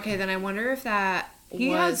 Oh. okay. Then I wonder if that He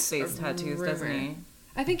was has face a tattoos, rumor. doesn't he?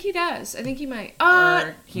 I think he does. I think he might.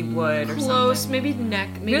 Or he would, or Close, something. maybe neck.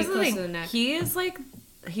 Maybe Here's the close thing: to the neck. he is like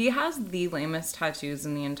he has the lamest tattoos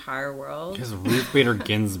in the entire world. He has Ruth Bader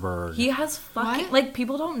Ginsburg. He has fucking What? like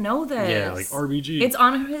people don't know this. Yeah, like RBG. It's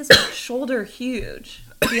on his shoulder, huge.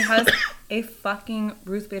 He has a fucking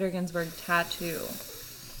Ruth Bader Ginsburg tattoo,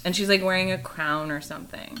 and she's like wearing a crown or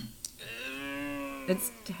something.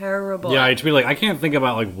 It's terrible. Yeah, I tweeted like I can't think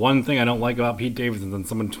about like one thing I don't like about Pete Davidson. Then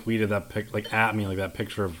someone tweeted that at me like that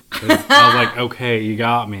picture of. I was like, okay, you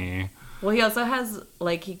got me. Well, he also has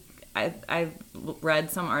like I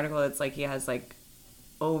read some article that's like he has like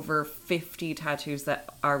over 50 tattoos that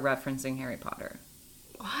are referencing Harry Potter.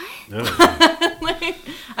 What? Like,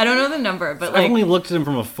 I don't know the number, but I've like only looked at him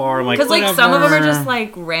from afar. I'm like, because like some of them are whatever. just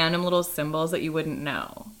like random little symbols that you wouldn't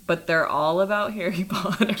know, but they're all about Harry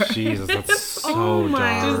Potter. Jesus, that's so Oh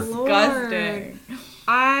my dark. Lord. Disgusting.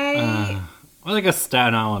 I I like a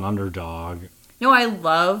Staten Island underdog. No, I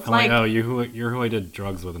love I'm like like, oh, you're who I did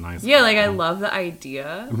drugs with in high school. yeah, like I love the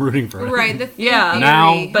idea. I'm rooting for him. right the Yeah, theory.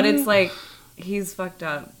 Now- but it's like he's fucked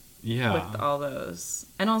up Yeah. with all those,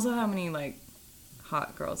 and also how many like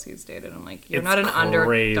hot girls he's dated. I'm like, you're It's not an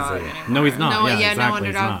crazy. underdog anymore. No, he's not. No, yeah, yeah, no exactly.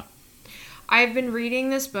 He's underdog. not. I've been reading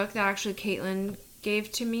this book that actually Caitlin gave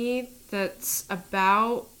to me that's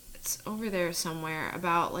about it's over there somewhere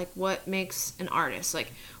about like what makes an artist.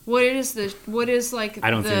 Like what is like I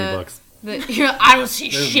don't the, see any books. I don't see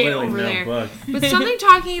shit over there. books. But something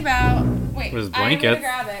talking about wait, There's I'm gonna blankets.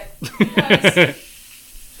 grab it because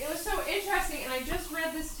it was so interesting and I just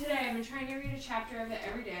read this today. I've been trying to read a chapter of it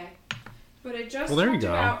every day. But it just Well, there you talked go.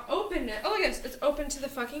 about openness. Oh, look, it's open to the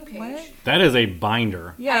fucking page. What? That is a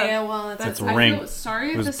binder. Yeah, Well, that's It's I ring. feel sorry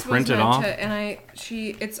It if was this printed was meant off. to, and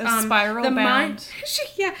it's A spiral the bound. mind.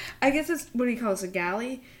 Yeah, I guess it's what do you call this? A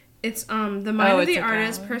galley. It's the mind Oh, of the it's a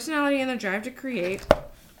artist, galley. personality, and the drive to create. Oh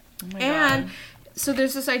my And God. so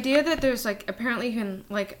there's this idea that there's like apparently you can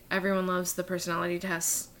like everyone loves the personality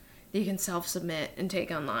tests that you can self-submit and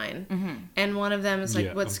take online. Mm-hmm. And one of them is like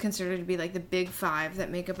Yeah. what's considered to be like the big 5 that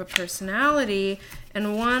make up a personality.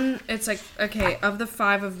 And one, it's like okay, of the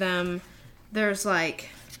 5 of them, there's like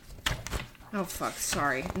oh fuck,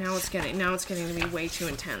 sorry. Now it's getting to be way too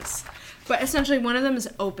intense. But essentially one of them is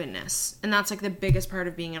openness, and that's like the biggest part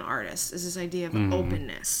of being an artist is this idea of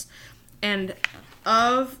openness. And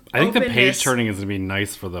of I think the openness- page turning is gonna be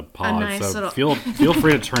nice for the pod. nice So little- feel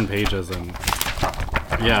free to turn pages and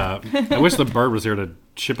yeah. I wish the bird was here to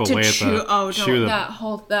chip to away chew. at the Oh, chew don't the. that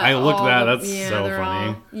whole that. I looked all that. the- That's so they're funny.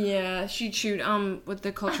 all- yeah, she chewed with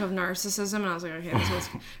the culture of narcissism, and I was like, okay, this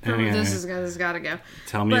Okay. has got to go.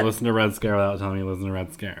 Tell me but- you listen to Red Scare without telling me you listen to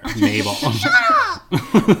Red Scare. Mabel.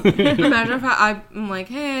 Imagine if I'm like,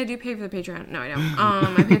 hey, I do pay for the Patreon. No, I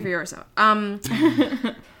don't. I pay for yours. So.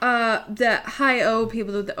 The high O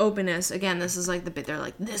people with the openness. Again, this is like the bit. They're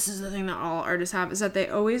like, this is the thing that all artists have is that they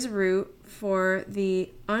always root for the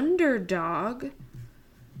underdog.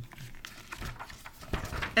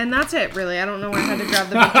 And that's it, really. I don't know why I had to grab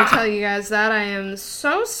the book to tell you guys that. I am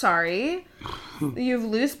so sorry. You have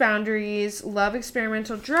loose boundaries, love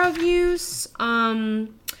experimental drug use,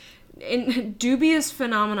 in dubious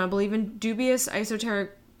phenomena, believe in dubious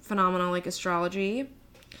esoteric phenomena like astrology.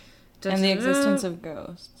 And the existence of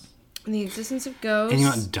ghosts. And the existence of ghosts. And you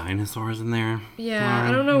got dinosaurs in there? Yeah,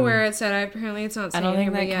 I don't know where it said. Apparently, it's not I saying don't think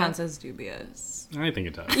here, that but yeah. counts as dubious. I think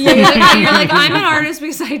it does. Yeah, you're like, I'm an artist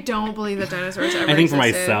because I don't believe that dinosaurs ever I think for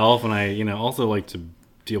existed. myself, and I, also like to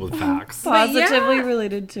deal with facts. Positively yeah.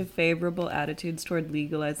 related to favorable attitudes toward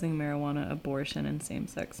legalizing marijuana, abortion, and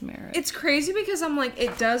same-sex marriage. It's crazy because I'm like,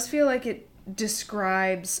 it does feel like it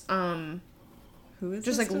describes, Who is just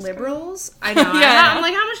this like described? liberals. I know. Yeah. I'm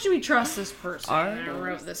like, how much do we trust this person that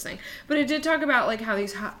wrote this thing? But it did talk about like how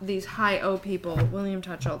these high O people, William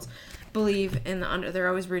Tuchholz, believe in the They're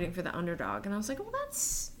always rooting for the underdog, and I was like, well,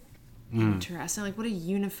 that's interesting. Like, what a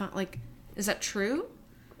unifying. Like, is that true?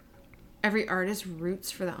 Every artist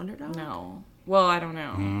roots for the underdog. No. Well, I don't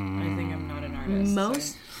know. I think I'm not an artist.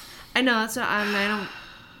 Most. I know that's what I don't.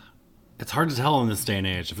 It's hard to tell in this day and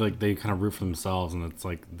age. I feel like they kind of root for themselves, and it's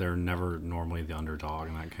like they're never normally the underdog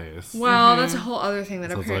in that case. Well, that's a whole other thing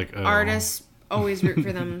that So it's apparently like, oh. artists always root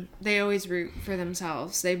for them. They always root for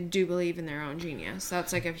themselves. They do believe in their own genius.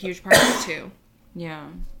 That's like a huge part of it too. Yeah.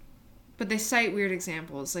 But they cite weird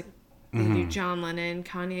examples, like they do John Lennon,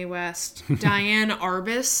 Kanye West, Diane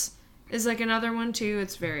Arbus is like another one too.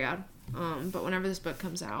 It's very odd. But whenever this book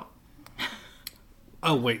comes out,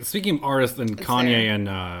 Oh wait, speaking of artists and Kanye there.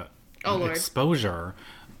 and Oh, Lord. exposure,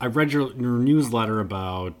 I read your newsletter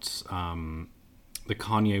about the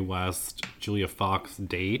Kanye West Julia Fox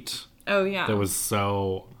date. Oh, yeah. That was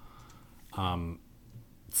so.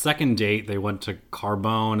 Second date, they went to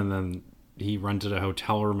Carbone, and then he rented a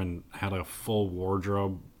hotel room and had a full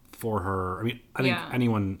wardrobe for her. I mean, I think Yeah.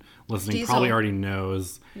 anyone listening Diesel. probably already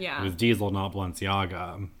knows Yeah. it was Diesel, not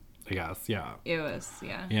Balenciaga. I guess, yeah. It was,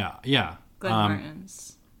 yeah. Yeah. Glenn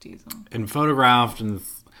Martin's Diesel. And photographed and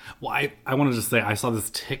this, well, I wanted to say I saw this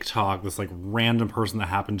TikTok, this like random person that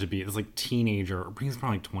happened to be this like teenager, he's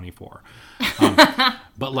probably like 24,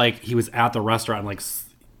 but like he was at the restaurant and like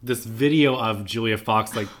this video of Julia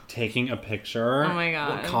Fox like taking a picture. Oh my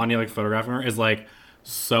God. Kanye like photographing her is like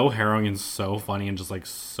so harrowing and so funny and just like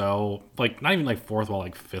so like not even like fourth wall,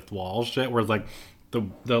 like fifth wall shit, where it's like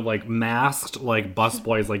the like masked like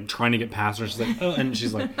busboy is like trying to get past her. She's like, oh, and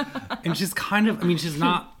she's like, and she's kind of, I mean, she's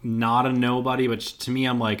not a nobody, but to me,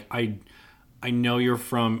 I'm like, I know you're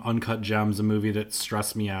from Uncut Gems, a movie that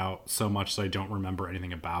stressed me out so much that I don't remember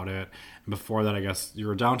anything about it. And before that, I guess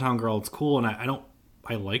you're a downtown girl. It's cool, and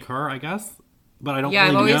I like her, I guess, but I don't. Yeah,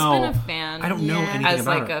 really I've always know. been a fan. I don't know Yeah. anything as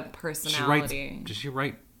about like her. a personality. Did she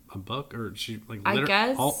write a book or she like? I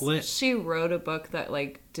guess alt lit? she wrote a book that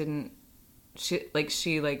like didn't.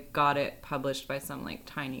 She got it published by some like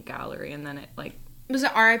tiny gallery, and then it like Was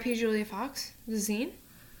it R.I.P. Julia Fox? The zine?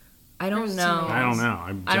 I don't Or know. I don't know.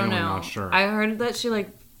 I'm I don't genuinely know. not sure. I heard that she like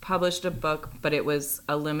published a book, but it was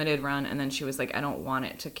a limited run, and then she was like, I don't want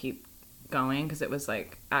it to keep going because it was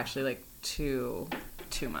like actually like too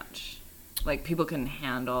much. Like people couldn't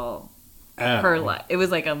handle her life. It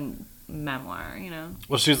was like a memoir, you know.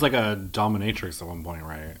 Well, she was like a dominatrix at one point,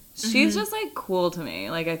 right? She's just like cool to me.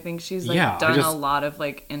 Like I think she's like Yeah, I done just- a lot of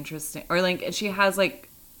like interesting, or like she has like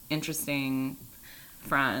interesting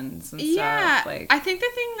friends and Yeah. stuff. Like I think the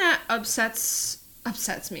thing that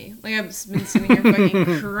upsets me, like I've been sitting here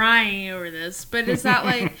fucking crying over this, but is that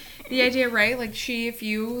like the idea, right? Like if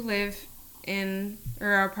you live in or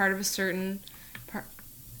are part of a certain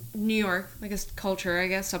New York, like a culture, I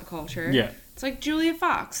guess, subculture. Yeah. It's like Julia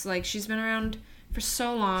Fox. Like she's been around for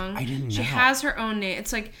so long. I didn't She know. has her own name.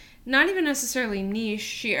 It's like not even necessarily niche.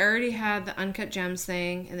 She already had the Uncut Gems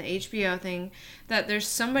thing and the HBO thing. That there's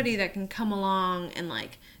somebody that can come along and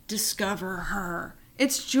like discover her.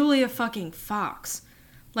 It's Julia fucking Fox.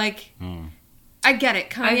 Like, I get it.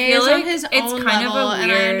 Kanye feel is like on his it's own kind of level, a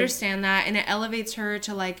and I weird- understand that, and it elevates her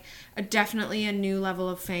to like definitely a new level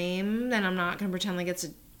of fame. Then I'm not gonna pretend like it's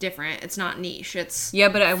different. It's not niche. It's yeah,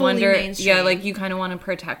 but I fully wonder. mainstream. Yeah, like you kind of want to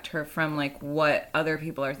protect her from like what other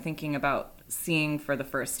people are thinking about seeing for the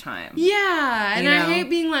first time. Yeah, and You I know? hate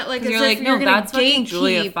being like 'Cause as you're if like, you're no, gonna that's fucking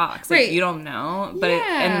Julia gatekeep. Fox. Like, Right. you don't know, but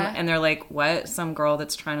Yeah. and they're like, what? Some girl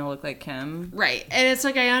that's trying to look like Kim. Right. And it's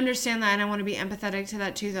like I understand that and I want to be empathetic to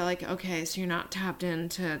that too. That like, okay, so you're not tapped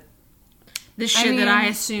into the shit that I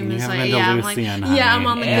mean, assume You is haven't like, been to yeah, I'm like, Lucian, yeah, I'm honey.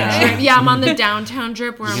 on the Yeah. good trip. Yeah, I'm on the downtown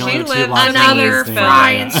drip where I'm You like, only have two lives lives to another live,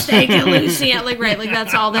 fry yeah. and steak at Lucian. Like, right, like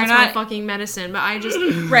that's all. That's They're my not- fucking medicine. But I just,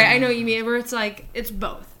 right, I know what you mean. Where it's like, it's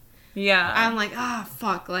both. Yeah. I'm like,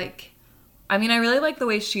 fuck, like. I mean, I really like the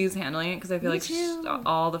way she's handling it because I feel Me like too.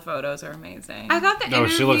 all the photos are amazing. I thought the No,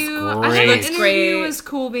 interview. she looks I thought great. the Looks interview great. was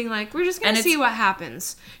cool. Being like, we're just gonna And see it's- what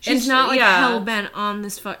happens. She's and not like yeah. hell bent on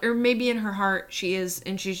this or maybe in her heart she is,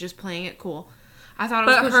 and she's just playing it cool. I thought it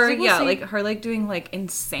was But cool. her, She's yeah, we'll like see. her, like doing like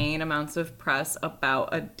insane amounts of press about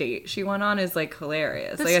a date she went on is like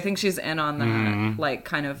hilarious. Like I think she's in on that, like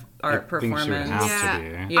kind of art I think she would performance. have to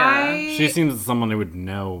Yeah. be. Yeah. She seems like someone who would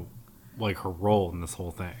know, like, her role in this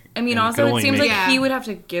whole thing. I mean, And also could it only seems make- like Yeah. he would have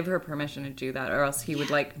to give her permission to do that, or else he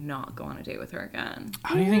would like not go on a date with her again.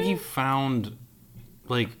 How do you think he found,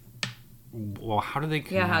 like, well, how did they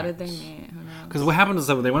connect? Yeah, how did they meet? Who knows? Because what happened is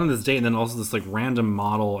that they went on this date, and then also this, like, random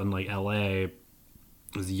model in, like, L.A.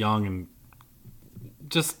 was young and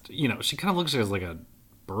just, you know, she kind of looks like she has, like, a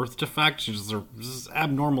birth defect. She's just this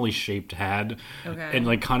abnormally shaped head. Okay. And,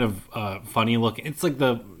 like, kind of funny looking. It's like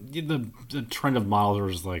the trend of models are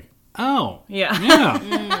just like, oh. Yeah.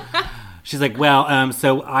 Yeah. She's like, well,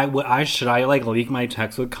 so should I like leak my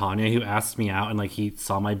text with Kanye, who asked me out, and like he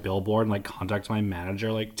saw my billboard and like contacted my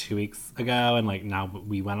manager like 2 weeks ago, and like now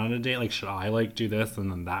we went on a date. Like, should I like do this?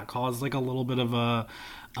 And then that caused like a little bit of a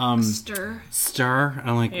stir. And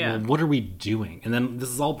I'm like, Yeah. well, what are we doing? And then this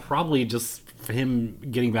is all probably just for him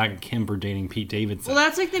getting back at Kim for dating Pete Davidson. Well,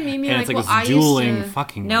 that's like the meme. and Like, it's like well, this I dueling used to.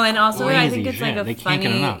 fucking No, and also I think crazy it's like shit. a They can't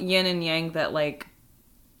get funny enough. yin and yang that like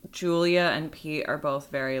Julia and Pete are both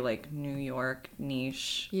very like New York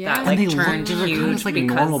niche. Yeah. That And like they look, turned they're kind of huge just like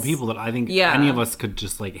because normal people that I think Yeah. any of us could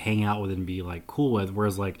just like hang out with and be like cool with.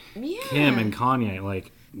 Whereas like Yeah. Kim and Kanye,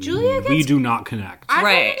 like Julia we gets- do not connect. I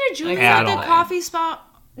Right. ran into Julia At at all. the coffee spot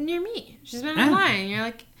near me. She's been Yeah. in line. You're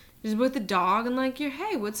like, she's with the dog, and like, you're,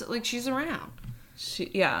 hey, what's it like? She's around.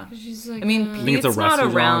 Yeah. She's like, I mean, think it's Pete's a not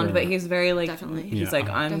restaurant around, or- but he's very like, Definitely. he's Yeah. like,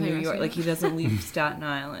 I'm Definitely New York. restaurant. Like, he doesn't leave Staten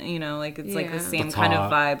Island, you know, like, it's like Yeah. the same That's kind hot.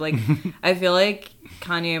 of vibe. Like, I feel like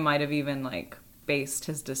Kanye might have even, like, based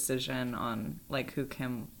his decision on, like, who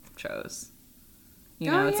Kim chose.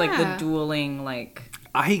 You know, Oh, it's like the yeah. dueling, like,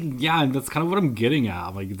 that's kind of what I'm getting at.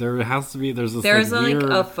 Like, there's this there's like, weird...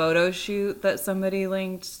 a photo shoot that somebody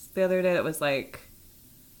linked the other day that was like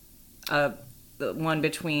the one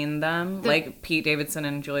between them. Like Pete Davidson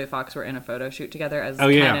and Julia Fox were in a photo shoot together as Oh,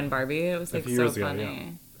 yeah. Ken and Barbie. It was like few so years ago, funny. yeah.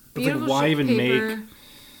 It's beautiful like, why shit even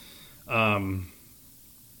paper.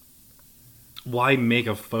 why make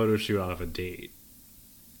a photo shoot out of a date?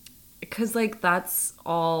 Because, like, that's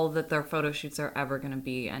all that their photo shoots are ever going to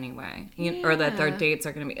be anyway. Or that their Yeah. dates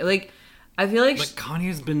are going to be. Like, I feel like... Like,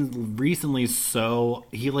 Kanye's been recently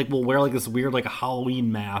he, like, will wear, like, this weird, like,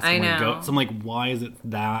 Halloween mask. I and, like, know. So I'm like, why is it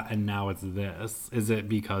that and now it's this? Is it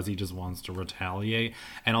because he just wants to retaliate?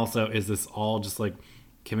 And also, is this all just, like,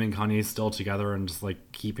 Kim and Kanye still together and just,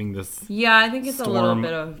 like, keeping this yeah, I think it's a little storm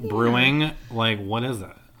bit of... brewing? Like, what is it?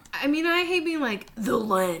 I mean, I hate being like the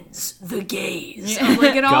lens, the gaze. I'm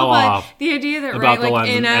like it all, Go but off the idea that about the like lens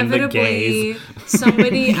and the inevitably gaze.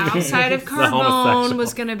 somebody outside of Carbone homosexual.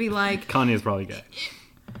 was gonna be like, Kanye's probably gay.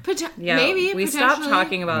 Yeah, maybe we stopped potentially.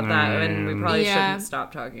 talking about that, and we probably Yeah. shouldn't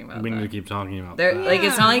stop talking about We that. need to keep talking about They're, that. like,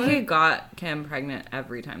 it's not like Yeah. he got Kim pregnant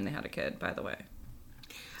every time they had a kid, by the way.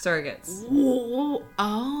 Surrogates.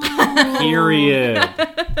 Oh, Period.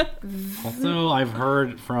 Also, I've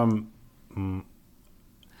heard from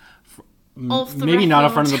off the maybe not a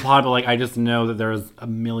record. friend of the pod, but like I just know that there's $1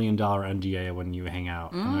 million NDA when you hang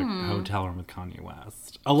out in a hotel room with Kanye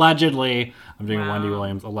West. Allegedly, I'm doing a Wendy Wow.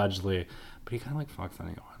 Williams. Allegedly, but he kind of like fucks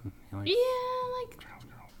anyone. He like yeah,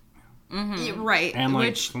 like yeah, right, and like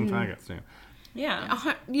which some faggots too.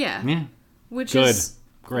 Yeah. yeah, Yeah, which good, is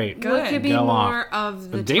great. what could be Go more off.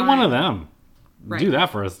 of the Date time. one of them. Right. Do that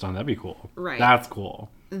for a stunt. That'd be cool. Right. That's cool.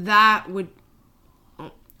 That would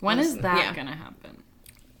When is that Yeah. gonna happen?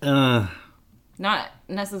 Not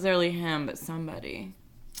necessarily him, but somebody.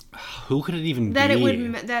 Who could it even that be?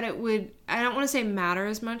 it would I don't want to say matter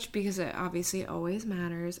as much because it obviously always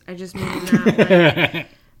matters. I just mean that like,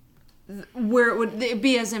 where it would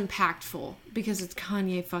be as impactful because it's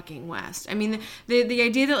Kanye fucking West. I mean the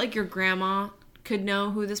idea that like your grandma could know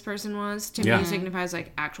who this person was to Yeah. me signifies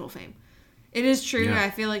like actual fame. It is true. Yeah. I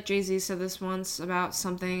feel like Jay-Z said this once about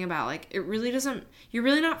something about like it really doesn't. You're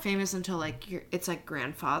really not famous until like it's like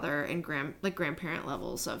grandfather and grandparent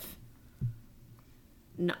levels of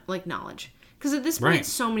like knowledge. Because at this point, Right.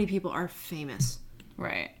 so many people are famous.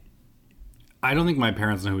 Right. I don't think my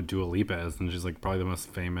parents know who Dua Lipa is, and she's like probably the most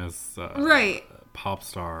famous Right. pop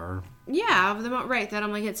star. Yeah, right. That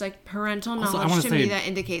I'm like, it's like parental Also, I knowledge wanna to say- me that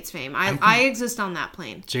indicates fame. I exist on that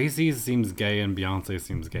plane. Jay-Z seems gay and Beyonce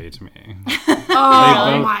seems gay to me. Oh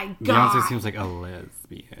Both- my god. Beyonce seems like a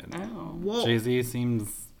lesbian. Oh. Whoa. Jay-Z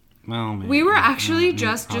seems, well, maybe. We were actually Yeah,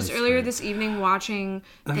 just probably earlier straight. this evening watching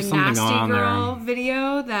There's the something Nasty going on Girl there.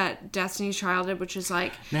 video that Destiny's Child did, which is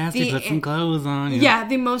like Nasty, put some clothes on. yeah,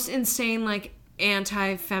 the most insane like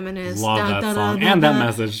anti-feminist. Love that song. And that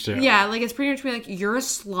message, too. Yeah, like it's pretty much me like you're a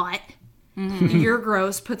slut. You're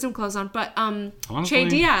gross. Put some clothes on. But Honestly-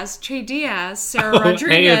 Che Diaz, Sarah Oh, hey,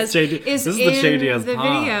 Rodriguez it's Che Di- is this is the in Che Diaz the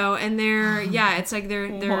pod. video, and they're it's like they're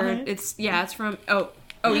What? it's from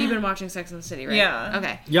you've been watching Sex and the City, right? Yeah.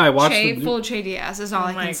 Okay. Yeah, I watched Che, the- full Che Diaz is all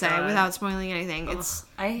I my can say God. without spoiling anything. It's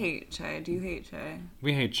I hate Che. Do you hate Che?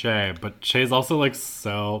 We hate Che, but Che's also like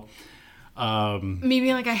so... me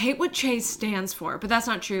being like I hate what Che stands for, but that's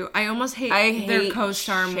not true. I almost hate I hate their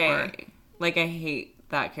co-star Che. more. Like, I hate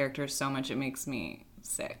that character so much it makes me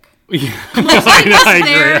sick. Yeah. I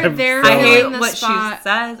They're agree. I'm they're so- I hate in the what spot. she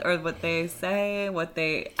says or what they say, what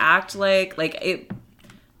they act like. Like, it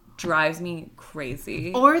drives me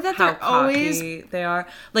crazy. Or that how they're always- cocky they are.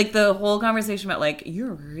 Like, the whole conversation about, like,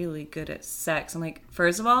 you're really good at sex. I'm like,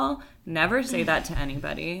 first of all, never say that to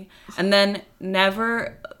anybody. And then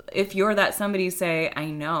never, if you're that somebody, say, I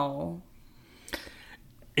know.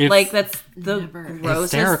 It's- Like, that's the Never.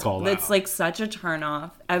 grossest. Hysterical, though. It's like such a turn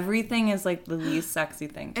off. Everything is like the least sexy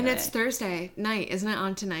thing And today. it's Thursday night, isn't it?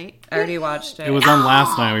 On tonight. I already watched it. It was on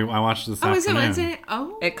last night. I watched this Oh, is it afternoon. Wednesday?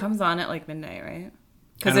 Oh, It comes on at like midnight, right? I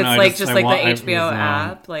Because don't it's know, like just like I the was HBO on-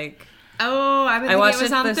 app. Like, oh, I've been thinking watched it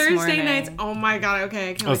was it on this Thursday morning. nights. Oh my god.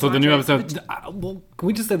 Okay. I can't Oh, wait so to the new watch it. episode. Well, can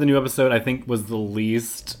we just say the new episode? I think was the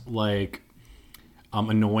least like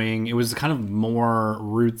annoying. It was kind of more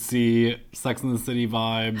rootsy Sex and the City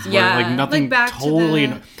vibes. where, Yeah, like nothing like back to totally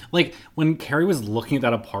the- like when Carrie was looking at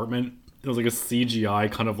that apartment. It was like a CGI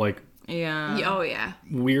kind of like Yeah. Oh yeah.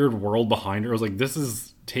 weird world behind her. I was like, this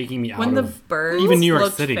is taking me out When the of birds even New York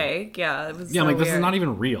looked City. fake. Yeah, it was Yeah, so I'm like, this is weird. not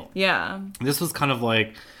even real. Yeah. This was kind of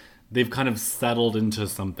like they've kind of settled into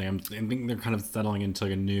something. I think they're kind of settling into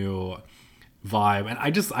like a new vibe, and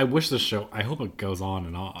I wish the show. I hope it goes on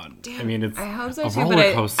and on. I mean, it's I hope so a too, roller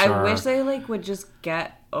but coaster. I wish they like would just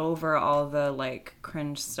get over all the like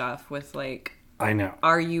cringe stuff with like, I know.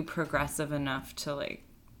 are you progressive enough to like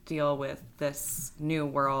deal with this new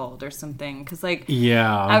world or something? Because like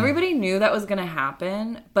Yeah, everybody knew that was gonna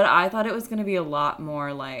happen, but I thought it was gonna be a lot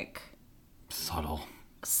more like subtle.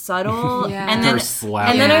 subtle. Yeah. And They're then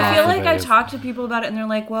slapping I across feel the like I face. talked to people about it and they're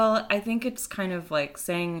like, well, I think it's kind of like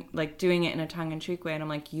saying, like doing it in a tongue-in-cheek way. And I'm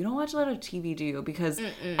like, you don't watch a lot of TV, do you? Because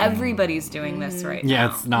everybody's doing this right Yeah,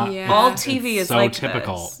 now. it's not. Yeah. All it's TV is so like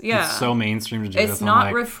typical. this. Yeah. It's so mainstream to do this. It's I'm not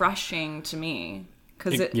like, refreshing to me.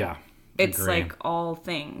 Because yeah, it's agree. like all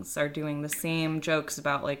things are doing the same jokes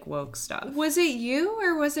about like woke stuff. Was it you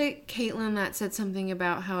or was it Caitlin that said something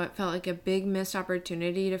about how it felt like a big missed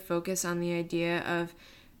opportunity to focus on the idea of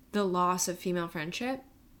the loss of female friendship?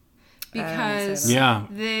 Because Yeah.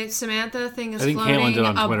 the Samantha thing is I think Caitlin floating did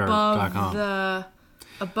on above Twitter.com.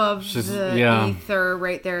 the yeah. ether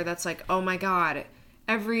right there. That's like, oh my god,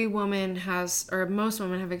 every woman has, or most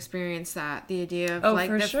women have experienced that. The idea of like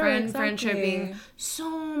for the sure, friendship exactly. being so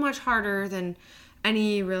much harder than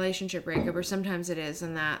any relationship breakup, or sometimes it is,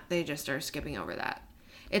 and that they just are skipping over that.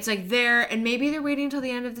 It's like there, and maybe they're waiting until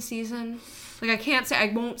the end of the season. Like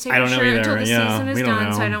I won't say I for don't know sure either. until the Yeah, season is we don't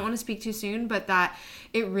done, so know. I don't want to speak too soon. But that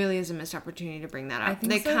it really is a missed opportunity to bring that up. I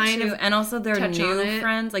think they so kind too. of And also their touch new on it.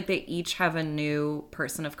 friends, like they each have a new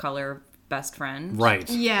person of color best friend. Right.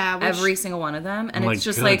 yeah, which, Every single one of them. And Like, it's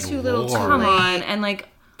just good like, too little, too Lord. come late. on. And like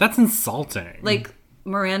That's insulting.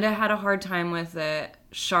 Miranda had a hard time with it.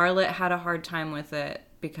 Charlotte had a hard time with it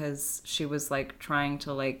because she was like trying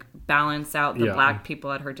to like balance out the Yeah. black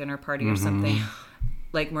people at her dinner party or something.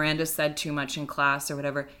 Like Miranda said too much in class or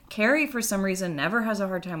whatever. Carrie, for some reason, never has a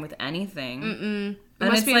hard time with anything. And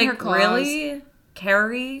must it's be in like, her claws. really?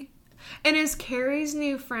 Carrie? And is Carrie's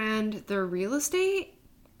new friend the real estate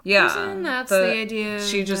Yeah. person? That's the idea of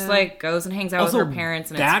She just the- like goes and hangs out also, with her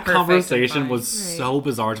parents and that it's perfect and conversation fine. was so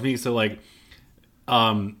bizarre to me. So like,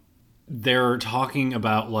 they're talking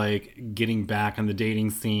about like getting back on the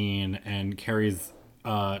dating scene, and Carrie's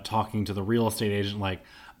talking to the real estate agent like,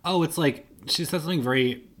 oh, it's like she said something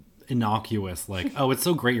very innocuous like, oh, it's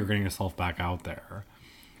so great you're getting yourself back out there,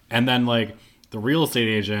 and then like the real estate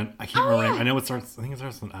agent, I can't remember. I know it starts. I think it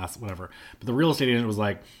starts with an S, whatever. But the real estate agent was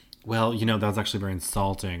like, well, you know, that was actually very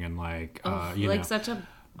insulting, and like, you like know, such a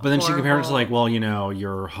but then she compared it to horrible- like, well, you know,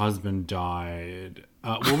 your husband died.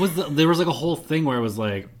 What was there was like a whole thing where it was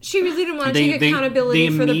like She really didn't want to take accountability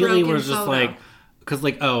they for the immediately broken was just photo. like, because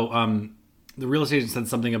like, the real estate agent said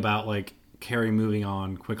something about like Carrie moving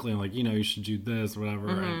on quickly and like, you know, you should do this or whatever.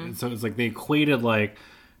 And so it's like they equated like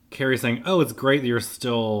Carrie saying, oh, it's great that you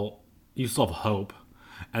still have hope,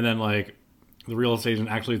 and then like the real estate agent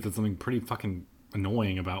actually said something pretty fucking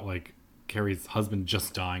annoying about like Carrie's husband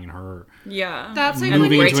just dying and her Yeah. That's like when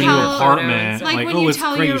moving you into a new tell apartment. like Like, when oh, you it's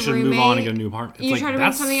tell great, your you should roommate, move on and get a new apartment. It's you like, try to bring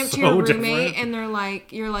that's something up to so your roommate, different. and they're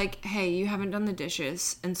like, you're like, hey, you haven't done the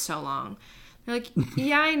dishes in so long. They're like,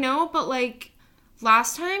 yeah, I know, but like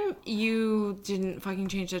last time you didn't fucking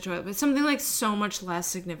change the toilet, but something like so much less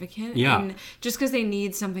significant. Yeah. And just because they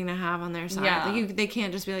need something to have on their side, Yeah. like they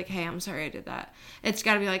can't just be like, hey, I'm sorry I did that. It's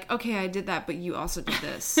got to be like, okay, I did that, but you also did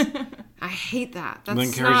this. I hate that. And then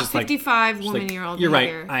That's Carrie's not just like- 55 she's like, woman-year-old you're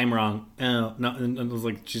behavior. right, I'm wrong. Oh, no, and it was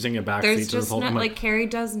like she's taking a backseat There's to this just whole not, thing. like Carrie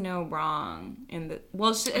does no wrong in the it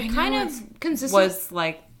know, kind it's of consistent. was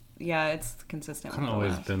like it's consistent Kind with of the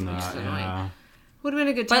always last. been that. Yeah. Would have been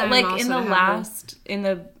a good time. But like also in the to have her- last in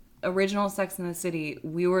the original Sex and the City,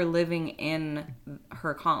 we were living in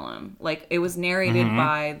her column. Like it was narrated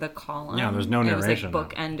by the column. Yeah, there's no and it was narration. like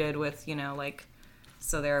book ended with, you know, like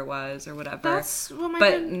so there it was or whatever. That's what my But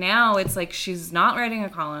friend- now it's like she's not writing a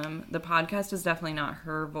column. The podcast is definitely not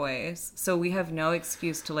her voice. So we have no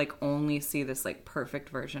excuse to like only see this like perfect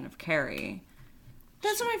version of Carrie.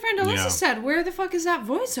 That's what my friend Alyssa Yeah. said. Where the fuck is that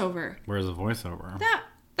voiceover? Where's the voiceover? That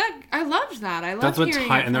I loved that. I loved That's what's hearing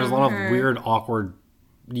tight, it and there's a from lot her. of weird, awkward.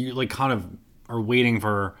 You like kind of are waiting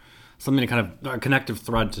for something to kind of a connective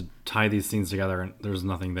thread to tie these scenes together, and there's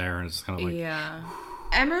nothing there, and it's just kind of like, Yeah.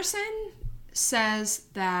 Emerson says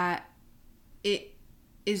that it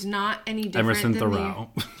is not any different Emerson than Thoreau.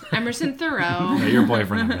 Emerson Thoreau. Yeah, your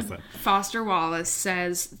boyfriend Emerson. Foster Wallace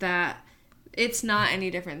says that it's not any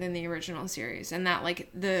different than the original series, and that like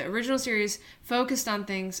the original series focused on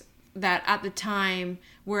things that at the time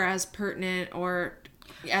were as pertinent or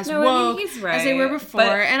as No, I woke mean, he's as they were right, before, but-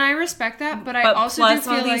 and I respect that. But I But also plus do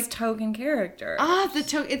all feel these like token characters.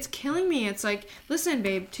 it's killing me. It's like, listen,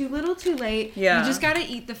 babe, too little, too late. Yeah. You just got to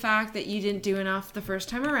eat the fact that you didn't do enough the first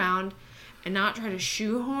time around, and not try to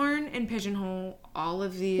shoehorn and pigeonhole all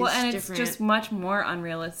of these. Well, and different... it's just much more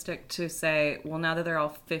unrealistic to say, well, now that they're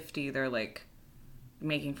all 50, they're like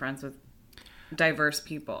making friends with diverse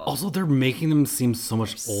people. Also, they're making them seem so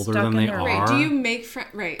much older Stuck than in they their- are. right. Do you make friends?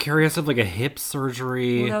 Right. Carrie has to have like a hip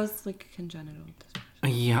surgery. Well, that was like congenital.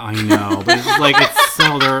 Yeah, I know, but it's just like it's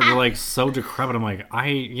so they're like so decrepit. I'm like,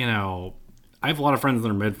 I have a lot of friends in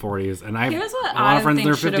their mid 40s, and I have Here's what a lot I of friends in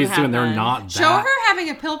their think should 50s too, and they're have not that. Show her having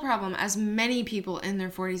a pill problem, as many people in their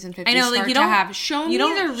 40s and 50s I know, like start you to don't have. Show me you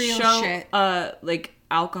don't the real show, shit. Like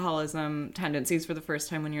alcoholism tendencies for the first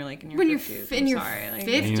time when you're like in your When 50s. you're in your Like,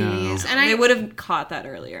 50s, Yeah. and they would have caught that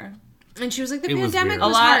earlier. And she was like, the It was pandemic weird. was,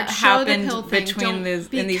 A lot hard. Show the happened pill thing. between Don't these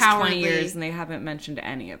be in these cowardly. 20 years, and they haven't mentioned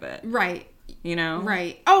any of it. Right. You know,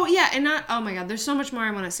 Right. Oh, yeah. And not, oh my God, there's so much more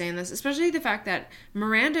I want to say in this, especially the fact that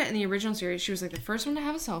Miranda in the original series, she was like the first one to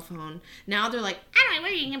have a cell phone. Now they're like, I don't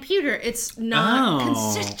work a computer. It's not Oh.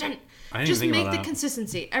 consistent. I didn't Just think make about the that.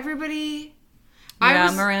 consistency. Everybody.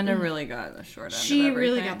 Miranda really got the short end. She of really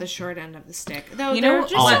everything. got the short end of the stick. Though You know, they're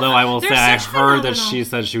just Although I will they're say, I such heard that phenomenal- she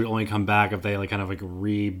said she would only come back if they like kind of like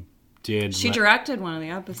redid. She directed one of the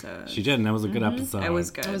episodes. She did, and that was a good episode. It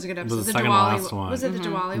was good. It was a good It episode. was the The second Diwali last one. Was it the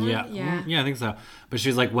Diwali one? Yeah, yeah, I think so. But she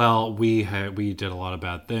was like, "Well, we did a lot of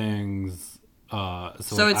bad things, so like,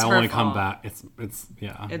 it's I her only come fault. back. It's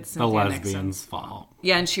yeah, It's the Cynthia lesbian's Nixon's fault.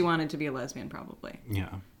 Yeah, and she wanted to be a lesbian probably. Yeah,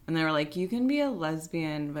 And they were like, you can be a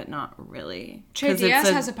lesbian, but not really. Che 'Cause Diaz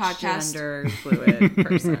it's has a podcast. Gender fluid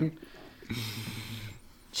person.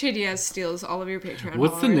 Che Diaz steals all of your Patreon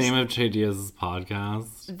what's the followers. name of Che Diaz's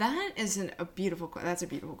podcast? That is a beautiful. That's a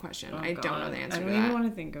beautiful question. I don't know the answer I to don't that. even want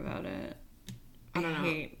to think about it. I don't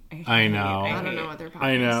know. I know. I don't know what their podcast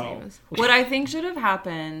I know. name is. What I think should have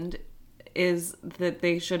happened is that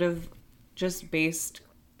they should have just based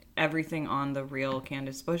everything on the real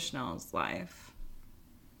Candace Bushnell's life.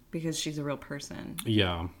 Because she's a real person.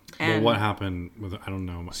 Yeah. Well, And- what happened with? I don't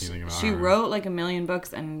know anything about She her. wrote like 1 million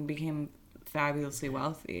books and became fabulously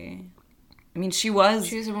wealthy. I mean, she was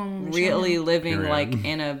She was a woman really living Period. like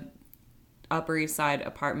in a Upper East Side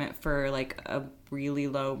apartment for like a really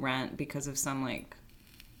low rent because of some like,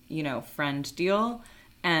 friend deal.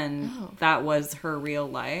 And that was her real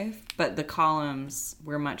life. But the columns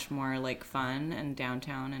were much more like fun and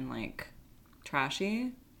downtown and like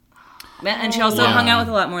trashy. And she also Yeah. hung out with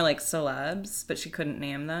a lot more like celebs, but she couldn't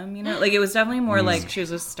name them, Like it was definitely more like she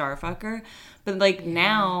was a star fucker. But like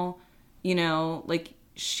now, like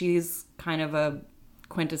she's kind of a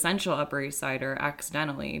quintessential Upper East Sider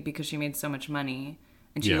accidentally because she made so much money.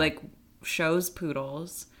 And she Yeah. like shows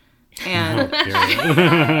poodles. And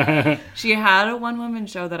Period. she had a one-woman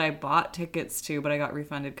show that I bought tickets to, but I got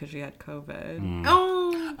refunded because she had COVID.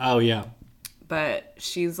 Oh, Oh yeah. But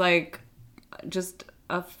she's like just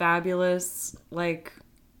a fabulous, like,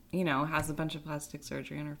 has a bunch of plastic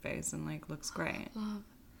surgery in her face and like looks great.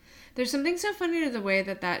 there's something so funny to the way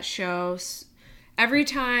that show. Every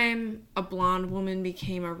time a blonde woman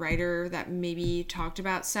became a writer that maybe talked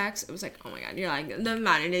about sex, it was like, oh my God, you're like the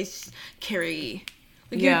modern day Carrie.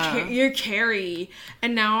 Like, Yeah. you're Carrie.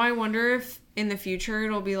 And now I wonder if in the future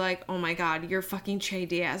it'll be like, oh my God, you're fucking Che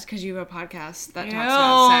Diaz because you have a podcast that talks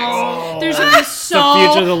about sex. There's something so the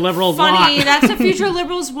future the liberals funny. want. That's the future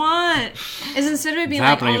liberals want. Is instead of it being like,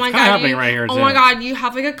 happening. oh my It's kinda God, happening right here, oh too. my God, you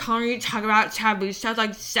have like a con where you talk about taboo stuff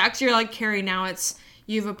like sex. You're like Carrie. Now it's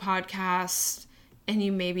you have a podcast and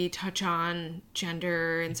you maybe touch on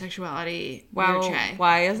gender and sexuality. Wow, You're Che.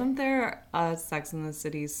 why isn't there a Sex and the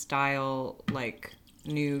City style like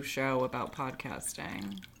new show about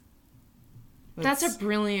podcasting? That's a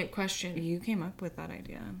brilliant question. You came up with that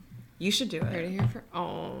idea. You should do Heard it it. here for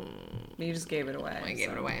You just gave it away. I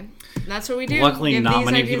gave it away. That's what we do. Luckily, Give not these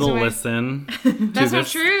many ideas people away. listen to That's not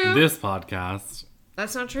this, true. this podcast.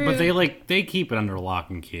 That's not true. But they keep it under lock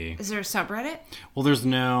and key. Is there a subreddit? Well, there's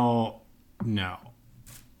no.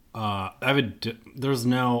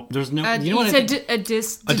 There's no. You know what? a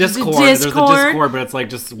Discord. Discord. There's a Discord, but it's like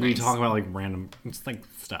just we talk about like random, just like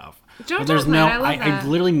stuff. But there's no. I love I that.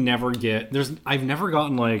 literally never get. I've never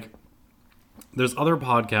gotten like. There's other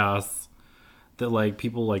podcasts that like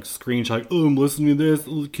people like screenshot. Like, oh, I'm listening to this.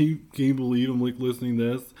 Oh, can you believe I'm like listening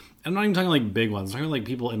to this? I'm not even talking like big ones. I'm talking like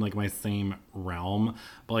people in like my same realm,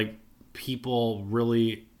 but like people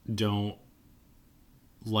really don't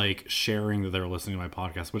like sharing that they're listening to my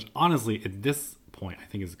podcast, which honestly at this point I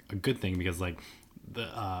think is a good thing because like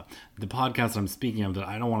the podcast I'm speaking of that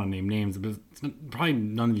I don't want to name names, but it's probably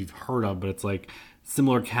none of you've heard of, but it's like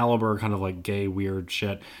similar caliber kind of like gay weird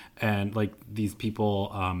shit, and like these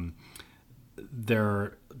people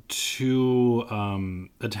they're too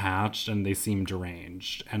attached and they seem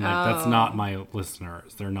deranged, and like that's not my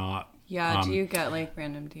listeners. They're not. Yeah, do you get like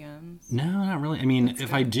random DMs? No, not really. I mean,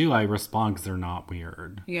 if I do, I respond because they're not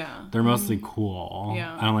weird. Yeah. They're mostly cool.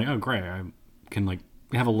 Yeah. And I'm like, oh great, I can like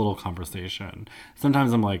have a little conversation.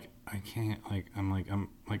 Sometimes I'm like, I can't, like I'm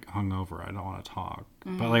like hungover. I don't want to talk,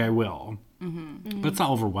 but like I will. But it's not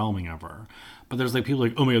overwhelming ever. But there's like people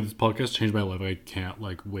like, oh my god, this podcast changed my life. I can't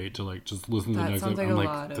like wait to like just listen to the That next sounds episode. like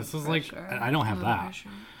I'm a lot like, of this is pressure. like, I don't have that.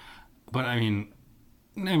 But I mean,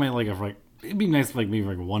 I might like if like it'd be nice for like maybe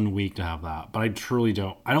like 1 week to have that. But I truly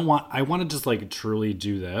don't. I want to just like truly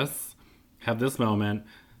do this, have this moment,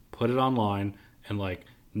 put it online, and like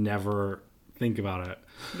never think about it.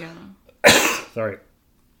 Yeah. Sorry.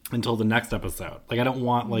 Until the next episode. Like I don't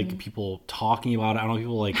want like people talking about it. I don't want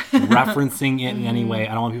people like referencing it in any way.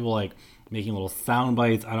 I don't want people like making little sound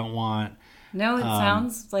bites. I don't want. No, it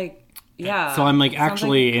sounds like So I'm like it sounds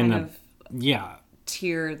actually like a in kind a of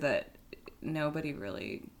tier that nobody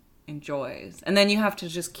really enjoys, and then you have to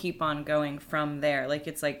just keep on going from there. Like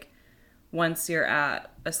it's like once you're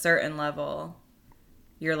at a certain level,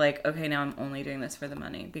 you're like, okay, now I'm only doing this for the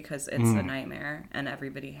money because it's a nightmare and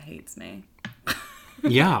everybody hates me.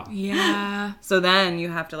 Yeah. Yeah. So then you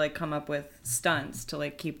have to like come up with stunts to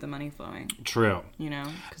like keep the money flowing, True. you know?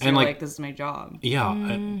 Because And, you're like- like, this is my job.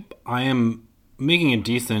 Yeah. I am making a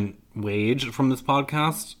decent wage from this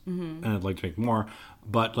podcast, and I'd like to make more.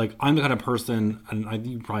 But like I'm the kind of person, and I think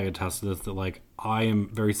you probably attest to this, that like I am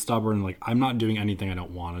very stubborn. Like I'm not doing anything I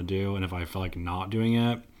don't want to do, and if I feel like not doing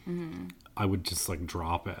it, I would just like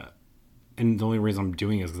drop it. And the only reason I'm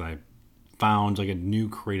doing it is because I found like a new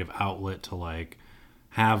creative outlet to like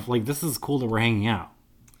have like this is cool that we're hanging out,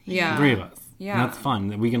 Yeah. the three of us. Yeah. And that's fun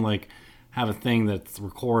that we can like have a thing that's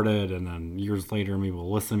recorded, and then years later maybe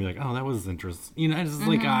we'll listen and be like, oh, that was interesting. You know, it's just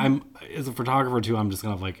like I'm as a photographer too, I'm just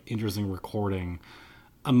kind of like interesting recording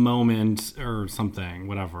a moment or something,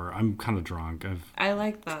 whatever. I'm kind of drunk. I've I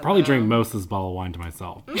like that. probably though. drank most of this bottle of wine to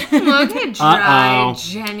myself. Look at dry Uh-oh.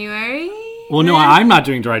 January. Well, no, I'm not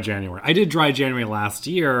doing dry January. I did dry January last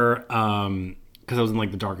year because I was in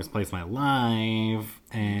like the darkest place of my life.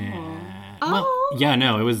 And well, yeah,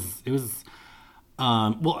 no, it was.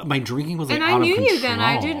 Well, my drinking was like And out I of knew control. you then.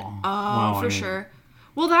 I did. Well, Oh, I for mean, sure.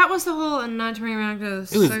 Well, that was the whole, and not to bring back to It was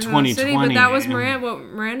Sex and the City, 2020. but that was Miranda. What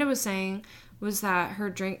Miranda was saying was that her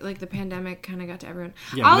drink, like the pandemic, kind of got to everyone.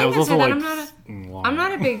 Yeah, I'll but that was even also say like that I'm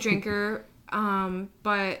not a big drinker,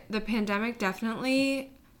 but the pandemic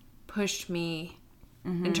definitely pushed me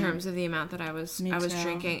in terms of the amount that I was too.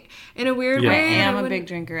 drinking in a weird Yeah. way. And I'm I a wouldn't- big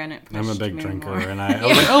drinker, and it pushed I'm a big me drinker, more. and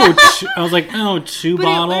I was like, two But it would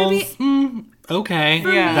bottles. be- Okay,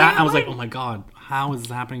 Yeah. That I was like- like, oh my god, how is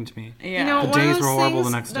this happening to me? Yeah. You know, The one days of were those horrible the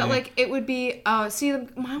things next that, day. like, it would be,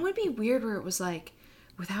 mine would be weird where it was like,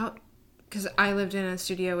 without, because I lived in a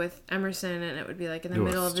studio with Emerson, and it would be like in the Ooh, a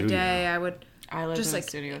middle of the studio. day, I would I lived just in a like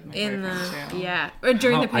studio with my in boyfriend the too. yeah, or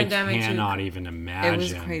during the I pandemic. too. cannot even imagine. It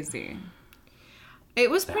was crazy. It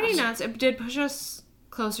was pretty nuts. It did push us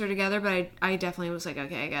closer together, but I definitely was like,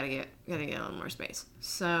 okay, I gotta get a little more space.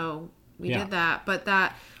 So we Yeah. did that, but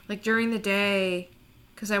that like during the day,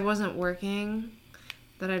 because I wasn't working,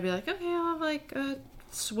 that I'd be like, okay, I'll have like a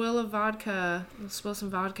swill of vodka, I'll swill some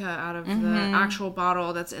vodka out of the actual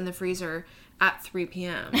bottle that's in the freezer at 3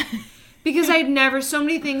 p.m. because I'd never, so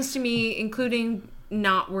many things to me, including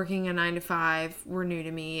not working a 9 to 5, were new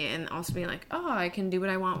to me, and also being like, oh, I can do what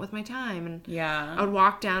I want with my time, and Yeah. I would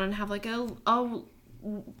walk down and have like a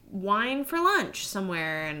wine for lunch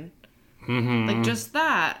somewhere, and like just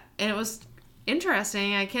that, and it was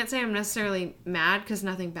interesting. I can't say I'm necessarily mad because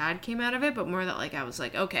nothing bad came out of it, but more that like I was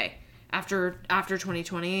like, okay, after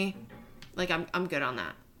 2020, like I'm good on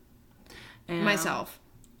that Yeah. myself.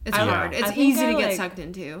 It's I- hard. I It's think easy I, to get like- sucked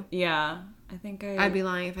into. Yeah. I think I'd be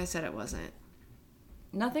lying if I said it wasn't.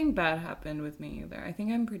 nothing bad happened with me either. I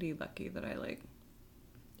think I'm pretty lucky that I like.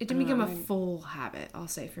 It didn't become a full habit, I'll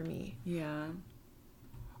say, for me. Yeah.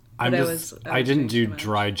 I But I just was I didn't doing do too much.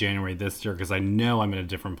 dry January this year because I know I'm in a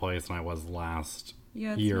different place than I was last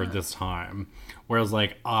Yeah, it's year not- this time. Whereas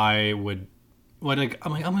like I would. What like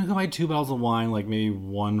I'm gonna go buy 2 bottles of wine, like maybe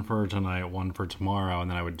one for tonight, one for tomorrow, and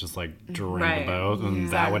then I would just like drink Right. both, and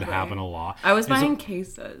that would Exactly. happen a lot. I was And so- buying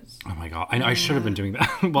cases. oh my god, I should have been doing that.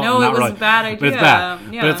 Well, No, not it was really, a bad but it's idea. bad.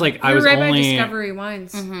 Yeah. But it's like I You're was right by only Discovery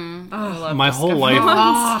Wines. I love my whole life.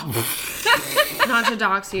 Not to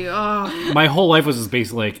dox you. Oh, My whole life was just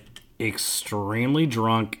basically like extremely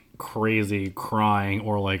drunk, crazy, crying,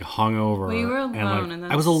 or like hungover. Well, you were alone, and, like, and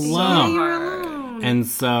I was that's so alone. you were hard. alone. And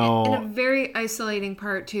so in a very isolating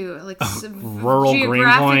part too, like rural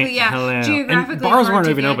Greenpoint, yeah, and geographically bars hard weren't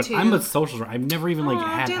to even get open. to. I'm a social drink. I've never even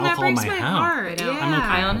had damn, that alcohol in breaks my my house. heart. I know. Yeah. I'm okay.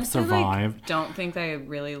 I honestly survived. don't think I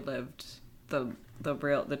really lived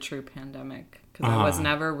the true pandemic because I was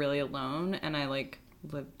never really alone, and I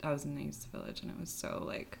was in the East Village, and it was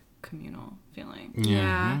so communal feeling.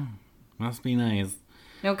 Yeah. Must be nice.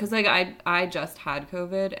 No, because I just had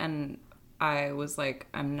COVID, and I was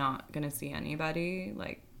I'm not gonna see anybody,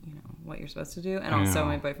 what you're supposed to do, and also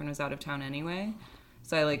my boyfriend was out of town anyway,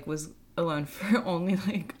 so I was alone for only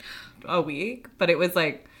a week, but it was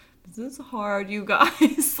this is hard, you guys.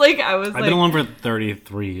 I've been alone for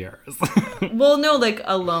 33 years. well, no,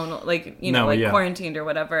 alone, quarantined or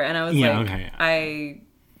whatever, and I was okay. I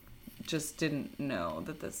just didn't know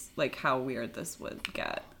that this how weird this would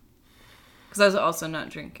get. Because I was also not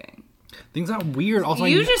drinking. Things got weird. Also,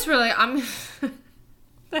 You just really,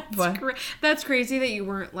 What? that's crazy that you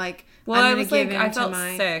weren't Well, I'm I was gonna give in I to felt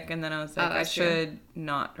my... sick, and then I was I that's should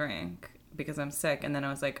not drink because I'm sick, and then I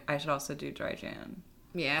was I should also do dry Jan.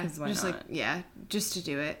 Yeah, 'Cause why just not? just to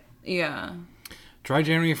do it. Yeah. Dry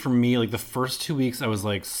January for me, the first 2 weeks I was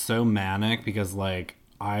so manic because I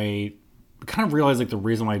kind of realized the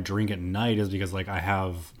reason why I drink at night is because I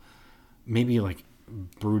have maybe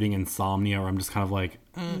brooding insomnia, or I'm just kind of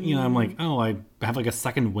I'm I have a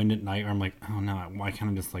second wind at night, or I'm oh no, why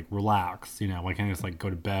can't I just relax, why can't I just go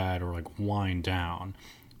to bed or wind down.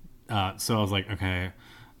 So I was okay,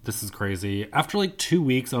 this is crazy. After 2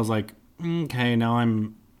 weeks I was okay, now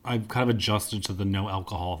I've kind of adjusted to the no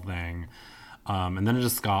alcohol thing, and then it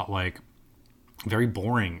just got very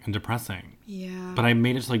boring and depressing. Yeah. But I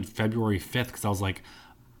made it to February 5th because I was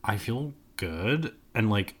I feel good,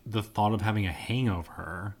 and the thought of having a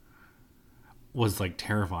hangover was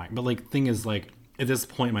terrifying. But thing is at this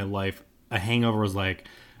point in my life, a hangover was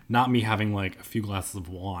not me having a few glasses of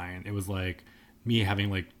wine. It was me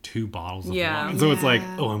having 2 bottles of wine. So it's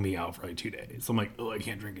I'm me out for 2 days. So I'm I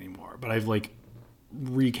can't drink anymore. But I've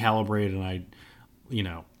recalibrated, and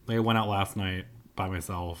I went out last night by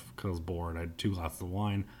myself because I was bored. I had 2 glasses of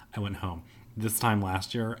wine. I went home. This time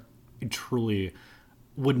last year, I truly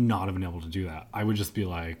would not have been able to do that. I would just be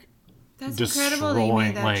that's destroying, incredible that you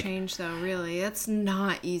made that change, though. Really, that's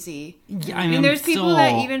not easy. Yeah, I mean, there's people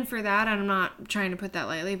that even for that, and I'm not trying to put that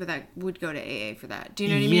lightly, but that would go to AA for that. Do you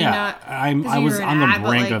know what I mean? Yeah, I was on the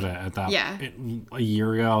brink of it at that. Yeah. A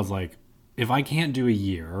year ago, I was if I can't do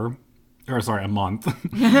a month,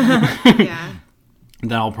 yeah.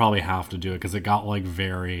 then I'll probably have to do it because it got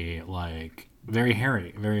very very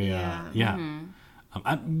hairy, very yeah.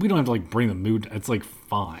 We don't have to bring the mood. It's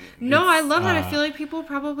fine. No, I love that. I feel people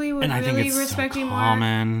probably would and I really think it's respect so you more.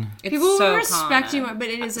 common. People so will respect you more, common. but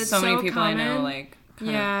it's so many people common. I know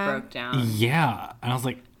kind of broke down. Yeah, and I was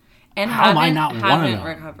and how am I not one of haven't them?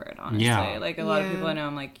 recovered, honestly. Yeah. A lot of people I know,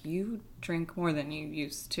 I'm you drink more than you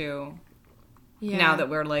used to. Yeah. Now that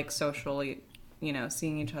we're socially,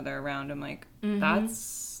 seeing each other around, I'm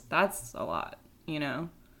that's a lot,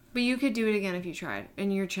 But you could do it again if you tried.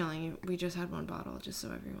 And you're chilling. We just had 1 bottle, just so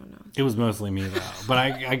everyone knows. It was mostly me though, but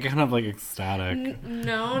I kind of ecstatic.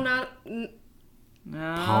 No, not.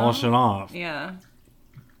 Polish it off. Yeah.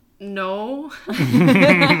 No.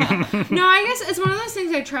 No, I guess it's one of those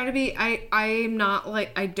things I try to be. I'm not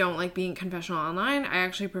I don't like being confessional online. I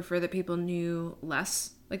actually prefer that people knew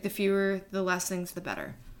less. The less things, the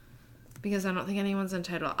better. Because I don't think anyone's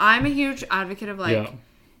entitled. I'm a huge advocate of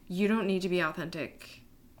you don't need to be authentic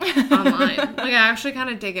online. I actually kind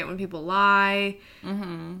of dig it when people lie.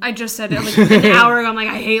 Mm-hmm. I just said it an hour ago. I'm I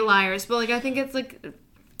hate liars. But I think it's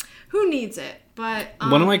who needs it? But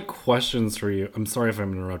one of my questions for you, I'm sorry if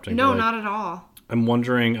I'm interrupting. No, not at all. I'm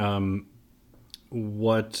wondering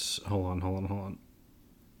what hold on.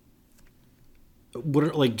 What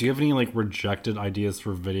are do you have any rejected ideas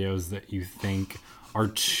for videos that you think are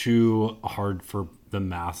too hard for the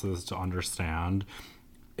masses to understand?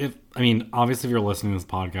 Obviously if you're listening to this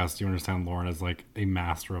podcast, you understand Lauren as a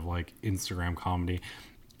master of Instagram comedy.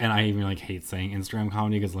 And I even hate saying Instagram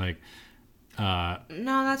comedy because no,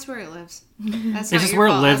 that's where it lives. That's it's just where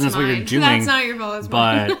it lives, and it's what you're doing. That's not your fault.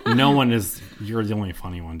 But no one is. You're the only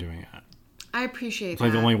funny one doing it. I appreciate it's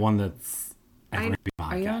that. the only one that's.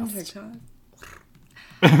 Are you on TikTok?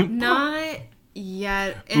 Not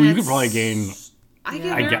yet. Ooh, you could probably gain. I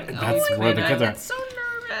get that's where the kids are. I'm so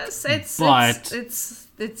nervous. It's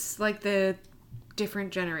the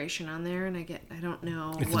different generation on there, and I don't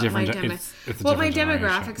know it's what my demographics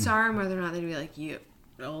generation. are, and whether or not they'd be you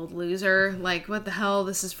old loser, what the hell,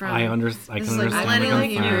 this is from I can understand millennial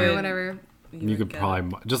humor or whatever. You would could get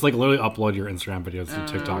probably just like literally upload your Instagram videos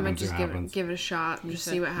to TikTok I and might see just what happens. give it a shot. Just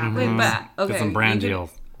see what Wait, happens. but okay. Get some brand you could-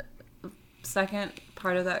 deals. Second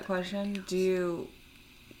part of that question,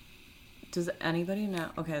 does anybody know?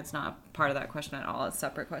 Okay, it's not part of that question at all. It's a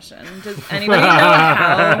separate question. Does anybody know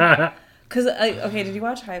how? Because, okay, did you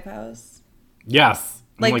watch Hype House? Yes.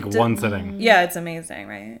 Like, Like one sitting. Yeah, it's amazing,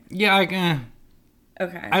 right? Yeah,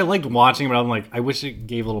 Okay. I liked watching it, but I'm like, I wish it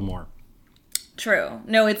gave a little more. True.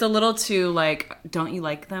 No, it's a little too, like, don't you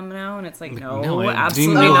like them now? And it's like, no, no, I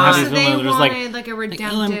absolutely didn't know not. how So these they women are just wanted like a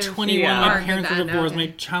redemptive. I'm 21, Yeah. my arc parents of were that, divorced, okay.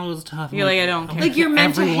 my child was tough. You're like, I don't care. Like you're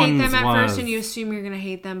meant to hate them Everyone's at was. first, and you assume you're gonna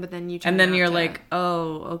hate them, but then you. Turn And then out you're to- like,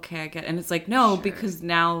 oh, okay, I get it. And it's like, no, because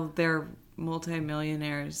now they're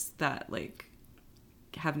multimillionaires that, like,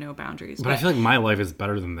 have no boundaries. But I feel like my life is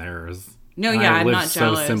better than theirs. No, And yeah, I I'm live not so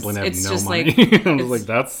jealous. simply and I have It's no just money. like- I was it's- like,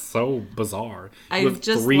 that's so bizarre. I You live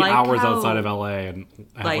just 3 like hours how- outside of LA and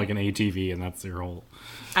have like- like an ATV, and that's your whole.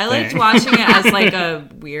 I liked thing. watching it as like a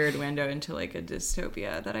weird window into like a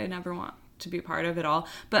dystopia that I never want to be part of at all.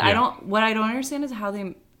 But Yeah. what I don't understand is how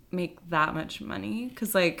they make that much money,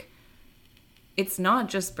 because like it's not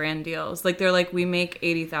just brand deals. Like they're like, we make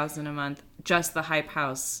 $80,000 a month. Just the Hype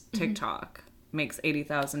House TikTok makes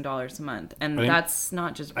 $80,000 a month, and think- that's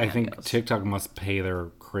not just brand I think deals. TikTok must pay their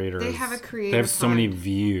creators. They have a creator They have so many fund.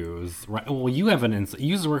 views. Right? Well, you have you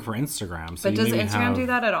used to work for Instagram, so But you does maybe Instagram have... do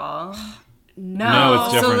that at all? No,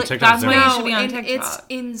 it's different. So like, TikTok's that's why you different. should be on and TikTok. it's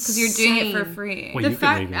insane because you're doing it for free. Wait, The you could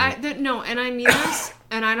fact, make it. no, and I mean this,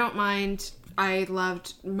 and I don't mind. I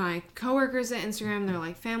loved my coworkers at Instagram; they're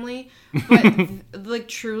like family. But like,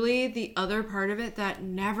 truly, the other part of it that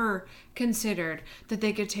never considered that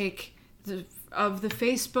they could take the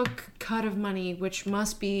Facebook cut of money, which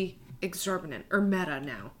must be exorbitant or meta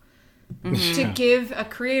now. To give a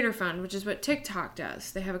creator fund, which is what TikTok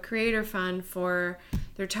does. They have a creator fund for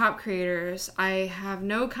their top creators. I have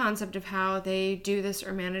no concept of how they do this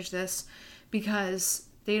or manage this, because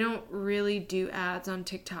they don't really do ads on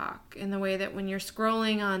TikTok in the way that when you're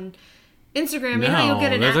scrolling on Instagram, you know, you'll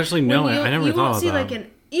get an there's ad. actually no when ad. I never you thought won't of see that. like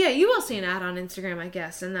you will see an ad on Instagram, I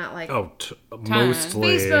guess, and that like Oh,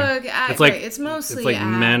 mostly Facebook ad, It's like right, it's mostly it's like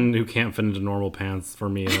ad. men who can't fit into normal pants for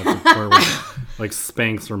me. That's where like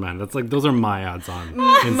Spanx for men. That's like those are my ads on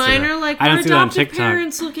Instagram. Mine are like, I we're don't see that on adoptive TikTok.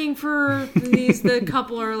 parents looking for these. The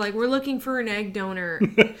couple are like, we're looking for an egg donor.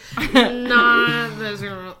 Not this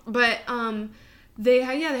girl. But they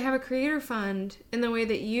have a creator fund in the way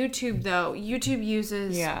that YouTube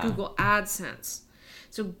uses Yeah. Google AdSense.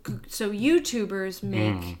 So YouTubers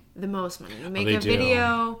make the most money. You make they a do.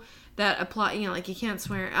 video that apply, like you can't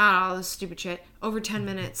swear, all this stupid shit over 10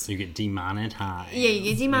 minutes. You get demonetized. Yeah, you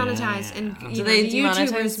get demonetized, and Yeah. you Do know, they the demonetize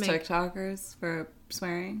YouTubers make. TikTokers for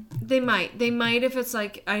swearing? They might if it's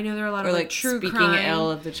like, I know there are a lot Or of like true speaking crime. ill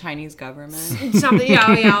of the Chinese government? Something,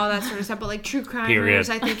 all that sort of stuff. But like true crimers, Period.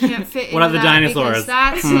 I think can't fit into What are the that dinosaurs? because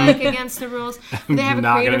that's like against the rules. They have a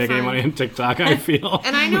Not creator gonna make fund. any money on TikTok. I feel.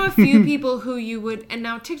 And I know a few people who you would, and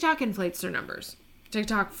now TikTok inflates their numbers.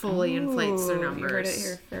 TikTok fully inflates their Ooh, numbers. You heard it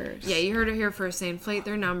here first. Yeah, you heard it here first. They inflate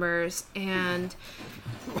their numbers,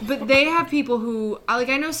 but they have people who, like,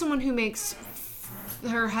 I know someone who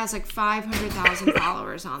has like 500,000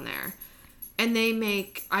 followers on there, and they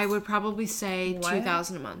make, I would probably say, What?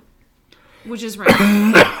 $2,000 a month, which is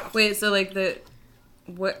right. Wait, so like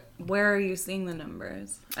where are you seeing the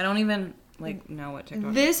numbers? I don't even like know what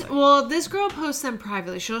TikTok is like. This girl posts them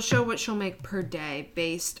privately. She'll show what she'll make per day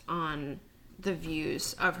based on the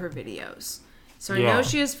views of her videos. So I Yeah. know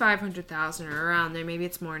she has 500,000 or around there. Maybe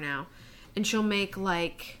it's more now. And she'll make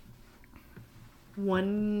like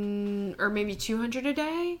 1 or maybe 200 a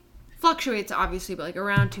day. Fluctuates obviously, but like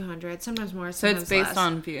around 200, sometimes more, So sometimes it's based less.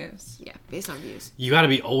 on views. Yeah, based on views. You got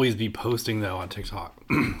to always be posting though on TikTok.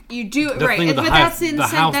 You do The right, thing with but the that's house, in the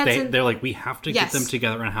house, that's they're like, we have to Yes. get them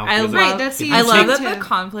together in house. I because love, Right, that's the I love that incentive. the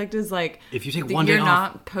conflict is like If you take that one day you're off-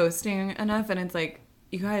 not posting enough, and it's like,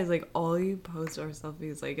 you guys, like, all you post are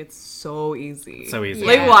selfies. Like, it's so easy. So easy.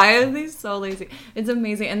 Like, Yeah. why are they so lazy? It's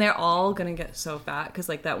amazing, and they're all gonna get so fat because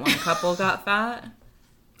like that one couple got fat.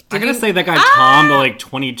 I gotta say that guy Tom, the like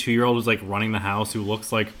 22-year-old who's like running the house, who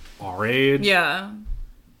looks like our age. Yeah,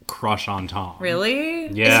 Crush on Tom. really? Yeah.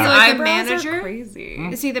 Is he His like the eyebrows are manager? crazy.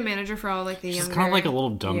 Is he the manager for all like the He's younger? kind of like a little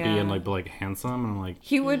dumpy Yeah. and like handsome and like.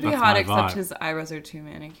 He would be That's hot, my except vibe. his eyebrows are too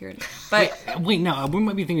manicured. But Wait, no, we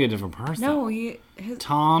might be thinking of a different person. no,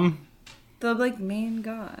 Tom. the like main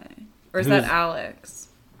guy, or is Who's- that Alex?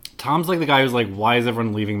 Tom's like the guy who's like, why is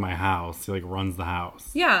everyone leaving my house? He like runs the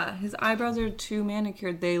house. Yeah, his eyebrows are too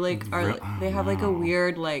manicured. They like are Re- they have like a oh.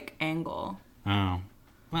 weird like angle. Oh,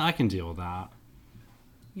 well, I can deal with that.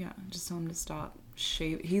 Yeah, just tell him to stop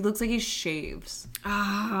shave. He looks like he shaves.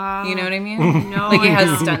 Ah, You know what I mean? no, Like he I has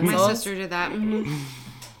know. stencils. My sister did that. Mhm.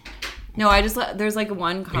 No, there's like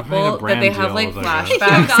one probably couple got that they brand have like deals, I guess.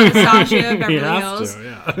 flashbacks. Anastasia, Beverly He has Hills. to,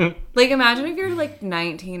 yeah. Like imagine if you're like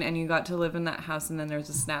 19 and you got to live in that house and then there's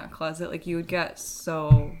a snack closet. Like you would get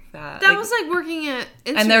so fat. That was like working at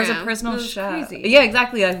Instagram. and there's a personal That was chef. Crazy. Yeah,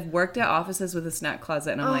 exactly. I've worked at offices with a snack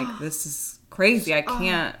closet and I'm like, this is crazy. I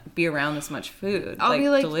can't be around this much food. I'll be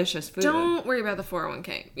like, delicious food. Don't worry about the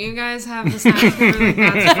 401k. You guys have the snacks food.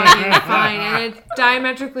 That's fucking fine. And it's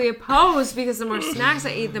diametrically opposed because the more snacks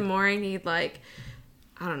I eat, the more I need like,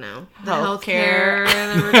 I don't know, the Healthcare. healthcare.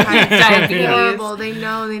 And then Diabetes. horrible. They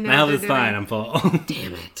know. They know. My health what is they're fine. doing. I'm full.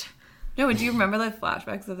 Damn it. No, do you remember the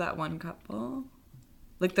flashbacks of that one couple?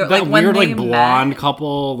 Like they're That like when weird, they like, blonde met.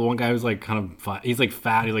 couple. The one guy who's, like, kind of fun. He's, like,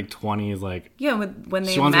 fat. He's, like, 20. He's, like... Yeah, when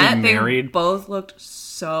they She wants to met, get they married. both looked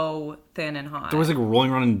so thin and hot. There was, like,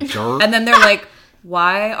 rolling around in dirt. And then they're like,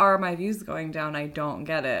 why are my views going down? I don't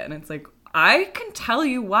get it. And it's like, I can tell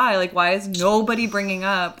you why. Like, why is nobody bringing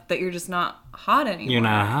up that you're just not hot anymore? You're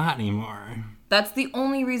not hot anymore. That's the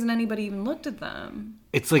only reason anybody even looked at them.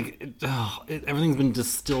 It's like everything's been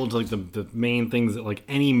distilled to like the main things that like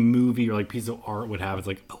any movie or like piece of art would have. It's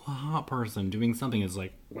like, oh, a hot person doing something. It's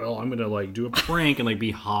like, well, I'm gonna like do a prank and like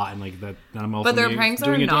be hot and like that. I'm also But their doing pranks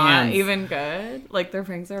are a not dance. even good. Like, their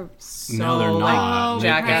pranks are so, No, they're not. like, They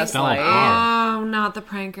jackass fell like. apart. Oh, not the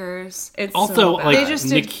prankers. It's Also, so bad. like They just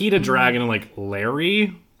did- Nikita Dragon and like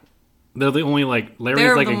Larry, they're the only like Larry's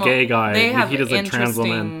They're like the a gay guy. They have Nikita's like trans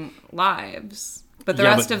woman. interesting lives. But the Yeah,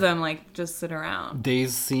 rest but- of them, like, just sit around. They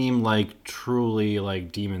seem like truly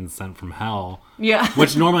like demons sent from hell. Yeah.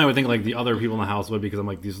 Which normally I would think like the other people in the house would, because I'm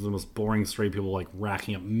like, these are the most boring straight people like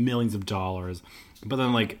racking up millions of dollars. But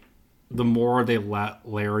then like the more they let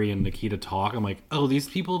Larry and Nikita talk, I'm like, oh, these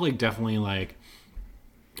people like definitely like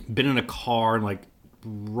been in a car and like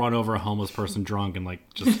run over a homeless person drunk and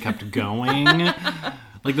like just kept going.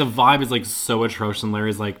 Like the vibe is like so atrocious, and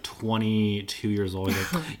Larry's like 22 years old.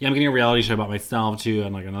 He's like, yeah, I'm getting a reality show about myself too,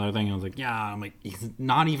 and like another thing. And I was like, yeah, I'm like, he's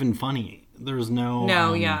not even funny. There's no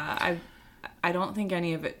Yeah. I don't think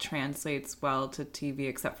any of it translates well to TV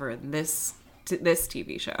except for this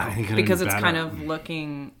TV show. I think it'd because be it's better. kind of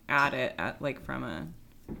looking at it at like from a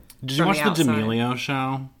Did you from watch the the outside. D'Amelio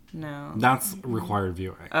show? no. That's required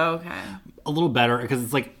viewing. Okay. A little better because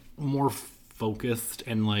it's like more focused,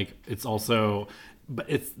 and like it's also, but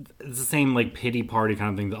it's the same like pity party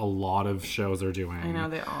kind of thing that a lot of shows are doing. I know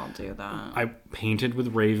they all do that. I painted with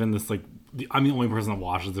Raven. This like I'm the only person that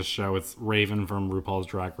watches this show. It's Raven from RuPaul's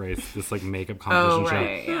Drag Race. This like makeup competition show.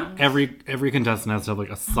 right, yeah. Every contestant has to have like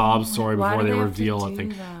a sob story Why before do they they have to reveal a do thing.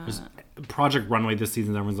 that? There's Project Runway this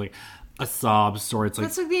season. Everyone's like a sob story. It's like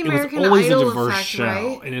That's like the it was American always Idol a diverse effect, show,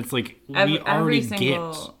 right? and it's like Every we already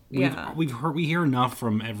single- yeah. we hear enough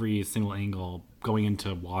from every single angle going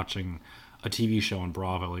into watching a TV show on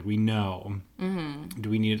Bravo. Like we know. Mm-hmm. Do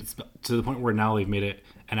we need it to the point where now they've made it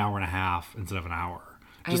an hour and a half instead of an hour?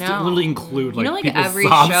 Just to know. literally include like, you know, like people's every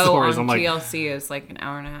sob show stories. on I'm like, TLC is like an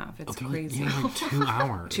hour and a half. It's crazy. yeah, like 2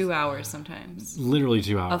 hours. 2 hours sometimes. Literally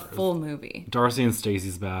 2 A hours. full movie. Darcy and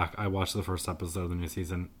Stacey's back. I watched the first episode of the new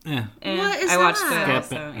season. And What is I watched that? it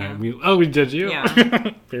Skip also. it. Yeah. We did you?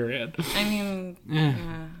 Yeah. Period. I mean,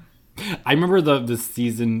 I remember the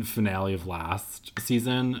season finale of last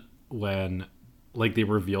season when like they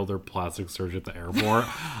revealed their plastic surgery at the airport.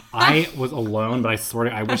 I was alone, but I swear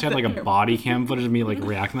to, I wish I had like a body cam footage of me like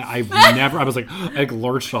reacting to that. I was like, I like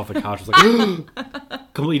lurched off the couch. I was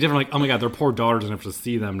like, completely different. Like, oh my god, their poor daughter's gonna have to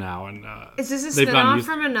see them now. And Is this a they've gotten spin-off used-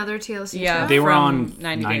 from another TLC yeah. show? They were from on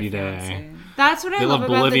 90 Day. Fiancé. That's what I They love love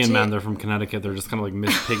about Bolivian the men. They're from Connecticut. They're just kind of like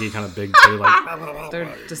Miss Piggy, kind of big. Too, like, They're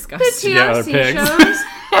the disgusting. Yeah, they're TLC pigs. shows,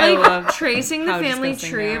 I like love tracing the how family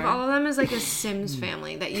disgusting tree they of are. all of them is like a Sims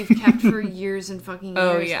family that you've kept for years and fucking years.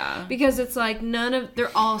 Oh, yeah. Because it's like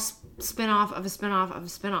they're all spin-off of a spin-off of a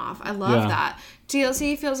spin-off. I love Yeah. that.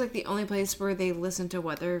 TLC feels like the only place where they listen to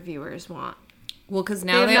what their viewers want. Well, because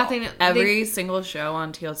now They have nothing- every single show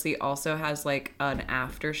on TLC also has like an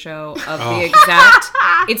after show of the exact.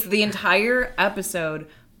 It's the entire episode,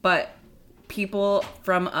 but people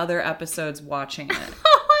from other episodes watching it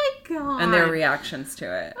Oh my god. and their reactions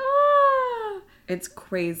to it. Ah. It's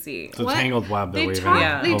crazy. it's a What? tangled web that They we've talk,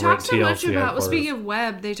 Yeah. they over talk at so much TLC about. Well, headquarters. speaking of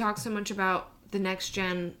web, they talk so much about the next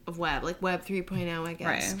gen of web, like Web 3.0, I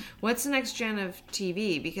guess. Right. What's the next gen of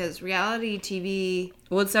TV? Because reality TV,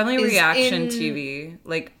 Well, it's definitely is reaction in- TV.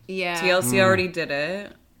 Like Yeah. TLC already did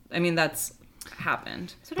it. I mean, that's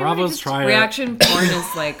happened. So everybody Bravo's just- trying. Reaction porn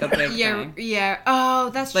is like a big Yeah, thing. yeah. Oh,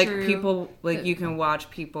 that's Like true. people, like you can watch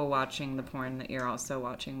people watching the porn that you're also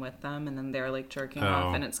watching with them, and then they're like jerking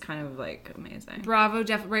off, and it's kind of like amazing. Bravo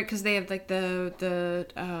definitely right because they have like the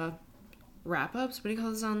wrap ups. What do you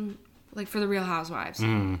call this on? Like for the Real Housewives,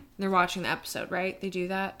 they're watching the episode, right? They do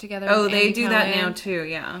that together. Oh, with they Andy do that Cohen. now too.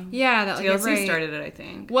 Yeah, Yeah, that like TLC right. started it, I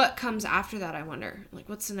think. What comes after that? I wonder. Like,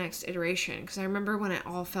 what's the next iteration? Because I remember when it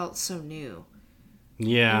all felt so new.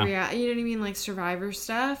 Yeah. Yeah, you know what I mean? Like Survivor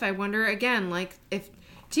stuff. I wonder again, like if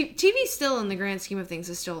TV still in the grand scheme of things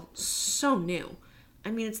is still so new.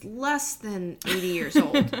 I mean, it's less than 80 years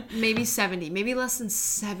old, maybe 70, maybe less than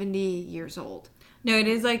 70 years old. No, it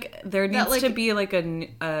is like there needs like- to be like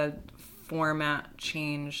a format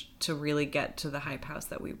change to really get to the hype house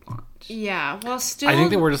that we want. Yeah, well, still. I think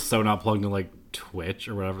that we're just so not plugged into like Twitch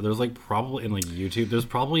or whatever. There's like probably in like YouTube. There's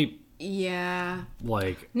probably Yeah.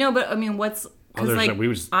 like No, but I mean, what's because Others like that we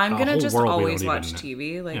would just- I'm a gonna whole just world we always don't watch even-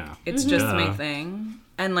 TV. Like Yeah. it's just my Yeah. thing,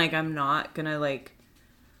 and like I'm not gonna like.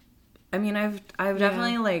 I mean, I've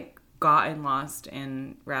definitely like gotten lost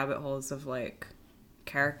in rabbit holes of like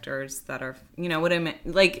characters that are, you know what I mean,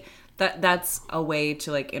 like that's a way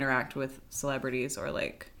to like interact with celebrities or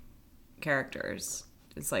like characters.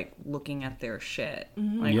 It's like looking at their shit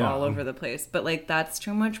like Yeah. all over the place, but like that's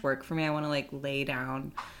too much work for me. I want to like lay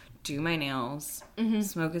down, do my nails,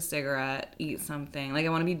 smoke a cigarette, eat something. Like I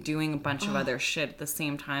want to be doing a bunch of other shit at the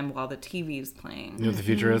same time while the TV's playing. you know what the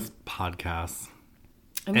future is podcasts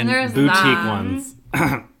I mean, and there's boutique that. ones.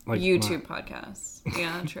 Like YouTube podcasts.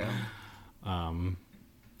 Yeah, true.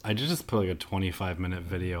 I just put like a 25-minute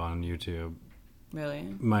video on YouTube. Really?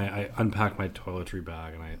 I unpacked my toiletry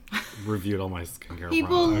bag and I reviewed all my skincare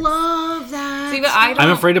People products. love that. See, but I don't. I'm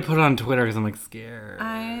afraid to put it on Twitter because I'm like scared.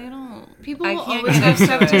 I don't. People I will can't always get have into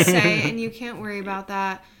stuff to it. say, and you can't worry about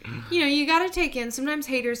that. You know, you got to take in. Sometimes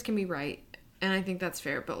haters can be right, and I think that's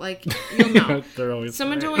fair. But like, you'll know. They're always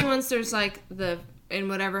Someone right. told me once there's like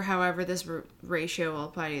however this ratio will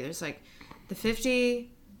apply to you. There's like the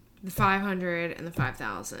 50, the 500, and the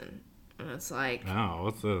 5,000, and it's like Oh,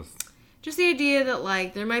 what's this? just the idea that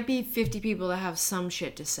like there might be 50 people that have some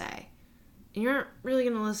shit to say, and you're not really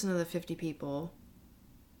gonna listen to the 50 people.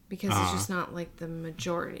 Because it's just not like the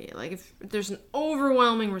majority. Like if there's an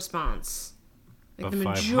overwhelming response, like The the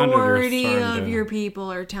 500 you're majority starting of to- your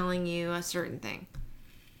people are telling you a certain thing,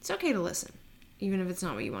 it's okay to listen, even if it's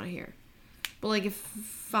not what you want to hear. But like if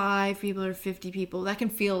 5 people or 50 people, that can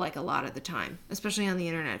feel like a lot at the time, especially on the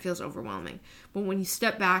internet. It feels overwhelming. But when you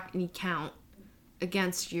step back and you count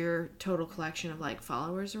against your total collection of like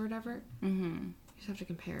followers or whatever, you just have to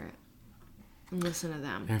compare it and listen to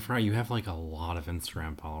them. And I forgot you have like a lot of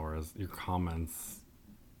Instagram followers. Your comments,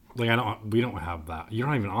 like we don't have that. You're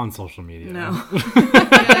not even on social media. No. Like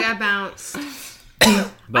I bounced.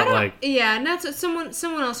 But like, Yeah, and that's what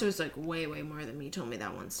someone else who was like way more than me told me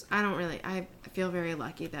that once. I feel very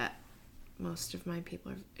lucky that most of my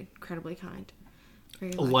people are incredibly kind.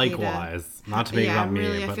 Very lucky likewise, not to make it about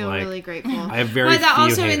me, I but feel like, really grateful. I have very but that few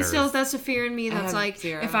also haters. instills that's a fear in me that's have like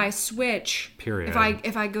 0. if I switch, Period.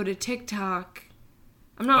 if I go to TikTok,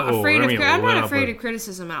 I'm not Oh, afraid I of mean, I'm not well, afraid but- of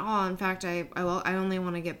criticism at all. In fact, I only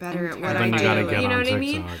want to get better at what Then I you do. gotta get You know on what I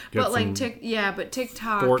mean? TikTok. Get But like some but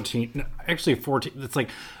TikTok 14. No, actually, 14. It's like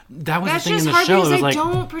that was That's the thing just in the hard show. It because was I like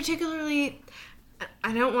don't particularly.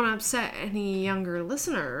 I don't want to upset any younger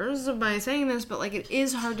listeners by saying this, but like it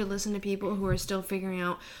is hard to listen to people who are still figuring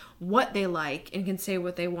out what they like and can say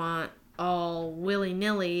what they want all willy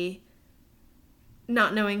nilly,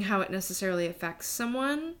 not knowing how it necessarily affects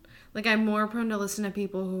someone. Like I'm more prone to listen to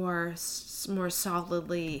people who are more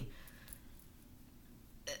solidly.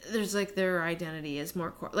 There's like their identity is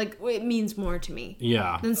more like it means more to me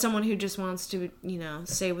yeah. than someone who just wants to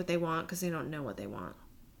say what they want because they don't know what they want.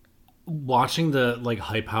 Watching the like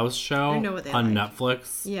Hype House show I know what they on like.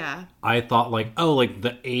 Netflix. Yeah. I thought like, oh, like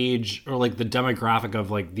the age or like the demographic of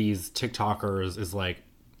like these TikTokers is like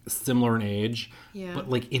similar in age. Yeah. But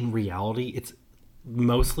like in reality, it's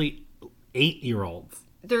mostly 8-year-olds.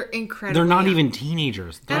 They're incredible. They're not young. even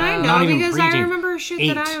teenagers. They're And I know not even because I preteens. remember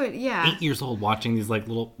shit that I would. Yeah. 8 years old watching these like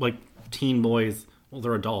little like teen boys. Well,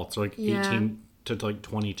 they're adults. They're like Yeah. 18 to like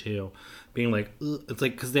 22, being like, ugh. It's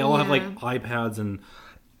like because they all have like Yeah. iPads and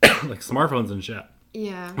like smartphones and shit.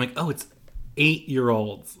 Yeah. I'm like, oh, it's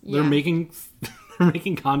 8-year-olds. Yeah. They're making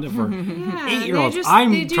content for Yeah, 8-year-olds. they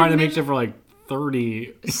I'm do trying to make mim- shit for like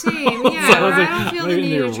 30. Same. Yeah. So I was or like, I don't feel I'm the in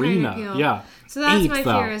need the to try and arena. appeal. Yeah. So that's 8 my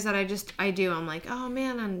though. fear is that I'm like, oh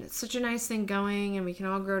man, and it's such a nice thing going, and we can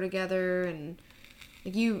all grow together, and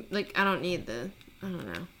like I don't need I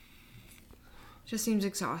don't know. Just seems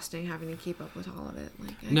exhausting having to keep up with all of it.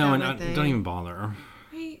 Like, No, and don't even bother.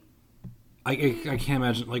 Right. I can't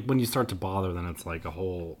imagine, like, when you start to bother, then it's like a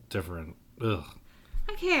whole different, ugh.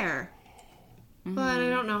 I care. But I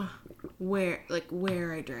don't know where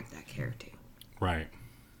I direct that care to. Right.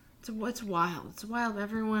 It's wild. It's wild.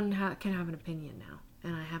 Everyone can have an opinion now.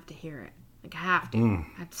 And I have to hear it. Like, I have to.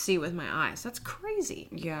 I have to see it with my eyes. That's crazy.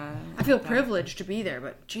 Yeah. I feel privileged to be there,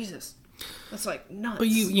 but Jesus. That's like nuts. But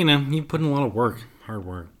you put in a lot of work, hard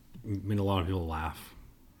work. You made a lot of people laugh.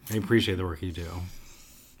 I appreciate the work you do.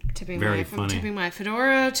 Very funny. I'm tipping my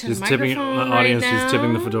fedora to She's the tipping- microphone audience, right now. she's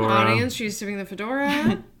tipping the fedora. Audience, she's tipping the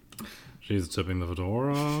fedora. She's tipping the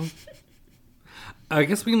fedora. I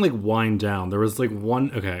guess we can like wind down. There was like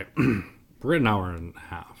one. Okay, we're at an hour and a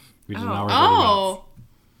half. We did an hour and 30 minutes. Oh.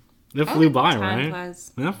 It flew by, Time right?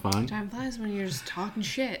 flies. Yeah, fine. Time flies when you're just talking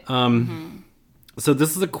shit. So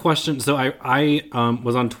this is a question. So I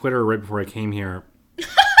was on Twitter right before I came here.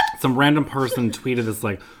 Some random person tweeted this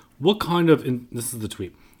like, "What kind of?" This is the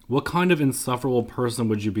tweet. What kind of insufferable person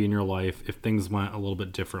would you be in your life if things went a little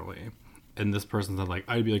bit differently? And this person said like,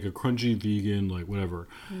 I'd be like a crunchy vegan, like whatever.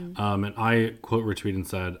 And I quote retweeted and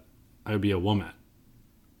said, I would be a woman.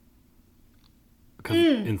 Because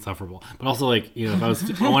insufferable. But also like, if I was,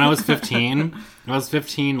 when I was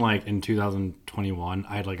 15, like in 2021,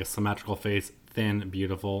 I had like a symmetrical face, thin,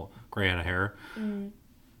 beautiful, gray head of hair. And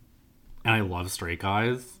I love straight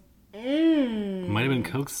guys. Might have been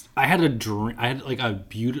coaxed. I had a dream. I had like a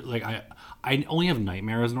beautiful, like I only have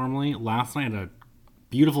nightmares normally. Last night I had a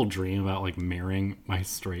beautiful dream about like marrying my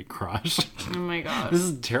straight crush. Oh my god. This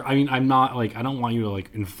is terrible. I mean, I'm not like, I don't want you to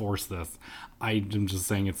like enforce this. I'm just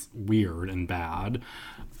saying it's weird and bad.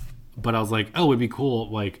 But I was like, oh, it'd be cool.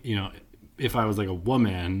 Like, if I was like a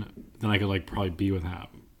woman, then I could like probably be with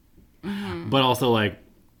him. But also like,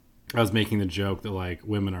 I was making the joke that like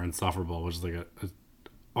women are insufferable, which is like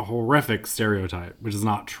a horrific stereotype, which is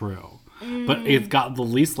not true. But it's got the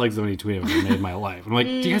least legs of any tweet I've ever made in my life. I'm like,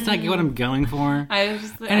 do you guys not get what I'm going for? I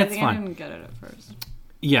it's think I fun. didn't get it at first.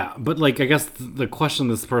 Yeah, but like, I guess the question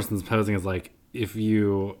this person's posing is like, if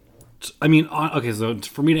you, I mean, okay, so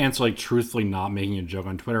for me to answer like truthfully, not making a joke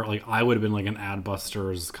on Twitter, like I would have been like an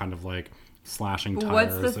Adbusters kind of like slashing tires.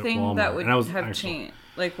 What's the at thing Walmart. that would And I was have actually- changed?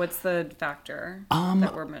 Like, what's the factor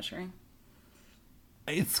that we're measuring?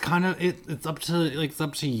 It's kind of it's up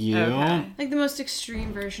to you. Okay. like the most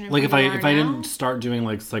extreme version of Like who if you I are now? didn't start doing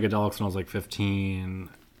like psychedelics when I was like 15,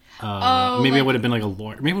 maybe I like- would have been like a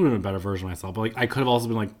lawyer. Maybe I would have been a better version of myself. But like I could have also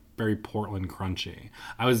been like very Portland crunchy.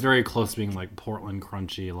 I was very close to being like Portland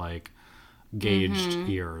crunchy, like gauged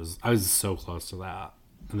ears. I was so close to that.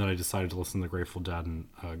 And then I decided to listen to the Grateful Dead and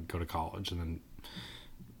go to college. And then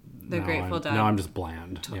The Grateful Dead Now I'm just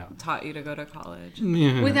bland. Yeah. taught you to go to college.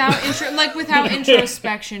 without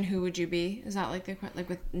introspection, who would you be? Is that like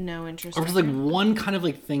with no Or introspection? just like one kind of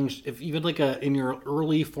like thing. If you had like in your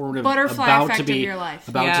early formative Butterfly about effect to be of your life.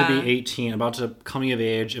 about Yeah. to be 18, about to coming of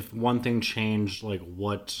age, if one thing changed, like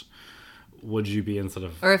what would you be instead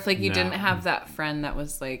of? Or if like you now? didn't have that friend that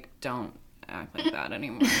was like, don't act like that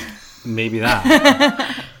anymore. Maybe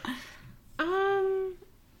that.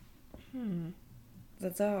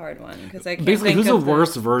 That's a hard one because I can't Basically, think who's the of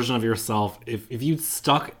worst version of yourself? If you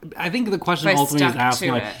stuck, I think the question If I ultimately is stuck asking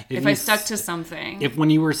to like it. if If you I stuck to something if when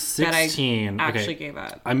you were that I 16, actually okay, gave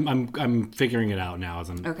up. I'm figuring it out now as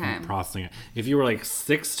I'm Okay. processing it. If you were like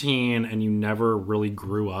 16 and you never really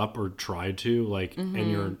grew up or tried to, like, Mm-hmm.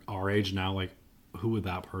 and you're our age now, like, who would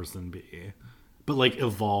that person be? But like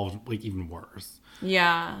evolved, like even worse.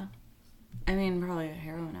 Yeah. I mean, probably a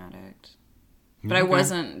heroin addict. But I Okay.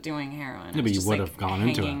 wasn't doing heroin. I but was you just, would like, have gone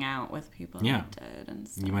into hanging it. out with people Yeah. that did and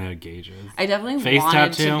stuff. You might have gauges. I definitely Face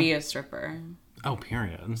wanted tattoo? to be a stripper. Oh,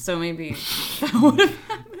 period. So maybe that would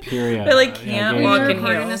have Period. I, like, can't gauges. walk You're in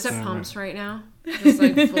recording heels. this at Pumps right now. Just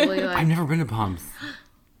like fully like. I've never been to Pumps.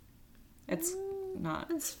 It's not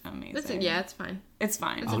amazing. It's fine. It's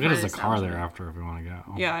fine. I'll a get us fine a car there establishment. after if we want to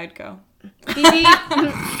go. Yeah, I'd go. Beep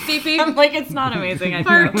beep. Beep I'm beep. like, it's not amazing. I'd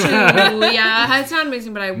Part go. 2. Yeah, it's not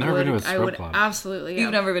amazing, but I Never been to a would. I strip would club. absolutely.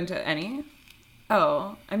 You've Go. never been to any?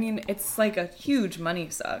 Oh, I mean, it's like a huge money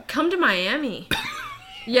suck. Come to Miami.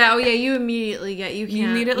 Yeah. Oh yeah. You immediately get. You can't. You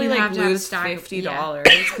immediately have like to have a lose stack of- $50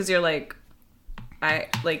 because you're like, I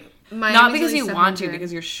like. Miami's not because at you least want to, 700.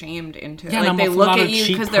 because you're shamed into it. Yeah, like and they I'm also look not at a you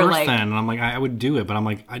cheap because they're person, like. and I'm like, I would do it, but I'm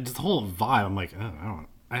like, just the whole vibe. I'm like,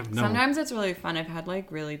 I have no. Sometimes it's really fun. I've had like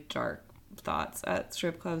really dark thoughts at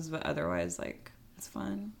strip clubs, but otherwise, like, it's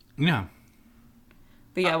fun. Yeah.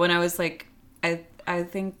 But yeah, when I was like, I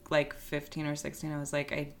think like 15 or 16, I was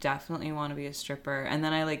like, I definitely want to be a stripper. And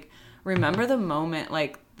then I like remember the moment,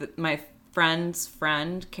 like my friend's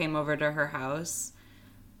friend came over to her house.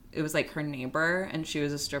 It was like her neighbor, and she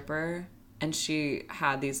was a stripper, and she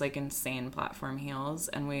had these like insane platform heels,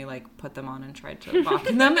 and we like put them on and tried to walk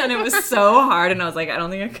in them, and it was so hard, and I was like, I don't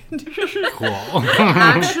think I can do it. Cool.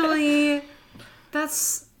 Actually,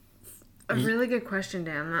 that's a really good question,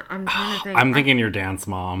 Dan. I'm trying to think. I'm thinking your dance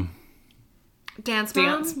mom. Dance mom?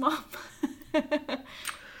 Dance mom.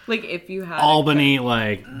 Like if you had Albany,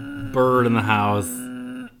 like, bird in the house.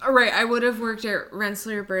 Right, I would have worked at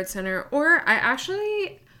Rensselaer Bird Center, or I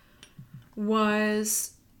actually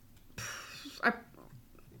was...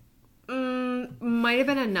 might have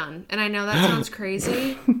been a nun, and I know that sounds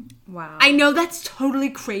crazy. wow. I know that's totally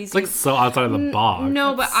crazy. It's like so outside of the box.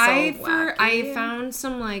 No, but so I wacky. found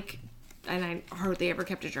some like, and I hardly ever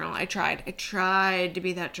kept a journal. I tried to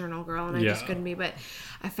be that journal girl, and I just Yeah. couldn't be. But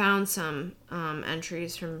I found some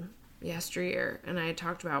entries from yesteryear, and I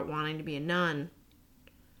talked about wanting to be a nun,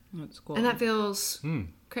 That's cool. and that feels.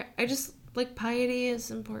 I just like piety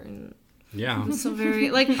is important. Yeah. It's so very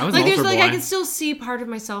like was an there's altar like I boy. can still see part of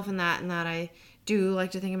myself in that, and that I do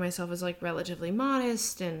like to think of myself as like relatively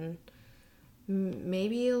modest and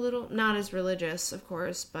maybe a little not as religious, of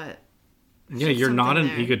course, but Yeah, you're not an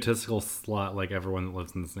something there. egotistical slut like everyone that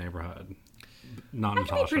lives in this neighborhood. Not I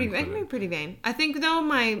can Natasha. be included. pretty vain. I think though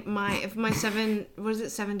my seven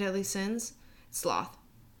seven deadly sins, sloth,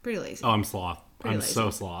 pretty lazy. Oh, I'm sloth. Pretty I'm so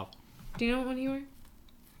lazy. sloth. Do you know what one you were?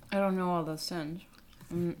 I don't know all those sins.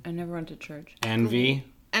 I never went to church. Envy.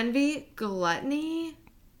 Envy, gluttony,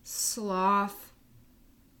 sloth,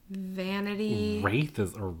 vanity, Wrath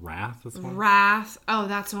is or wrath is one. wrath. Oh,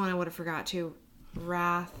 that's the one I would have forgot too.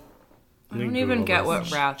 Wrath, I don't even get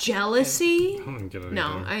what wrath. jealousy. I don't get it No,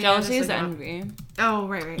 either. I Jealousy is honestly don't. envy. Oh,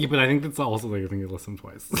 right. Yeah, but I think that's also like a thing you listen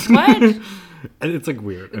twice. What? And it's like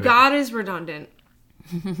weird. Okay. God is redundant.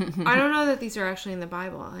 I don't know that these are actually in the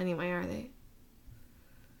Bible. Anyway, are they?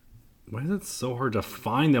 Why is it so hard to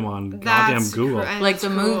find them on goddamn That's Google? Like the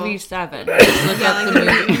cruel. movie Seven. Look up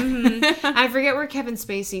the movie. I forget where Kevin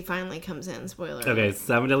Spacey finally comes in. Spoiler. Okay,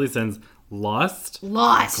 7 deadly sins: lust,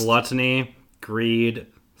 Lust. gluttony, greed,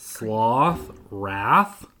 sloth,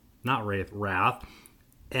 wrath, not wrath,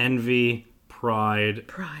 envy, pride.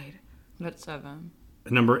 Pride. That's 7.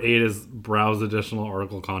 Number 8 is browse additional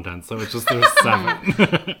article content. So it's just there's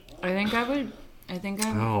 7. I think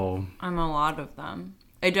I'm Oh, a lot of them.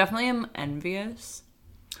 I definitely am envious.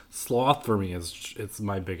 sloth for me is it's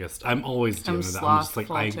my biggest. I'm always doing that. I'm just like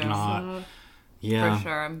slothful, I'm too. not. Yeah, For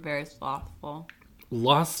sure, I'm very slothful.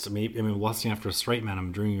 lust. Maybe I mean lusting after a straight man.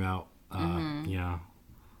 I'm dreaming about. Yeah.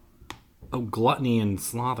 Oh, gluttony and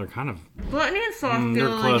sloth are kind of. Gluttony and sloth they're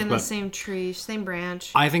feel close, like in the but- same tree, same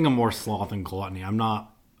branch. I think I'm more sloth than gluttony. I'm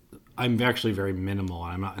not. I'm actually very minimal.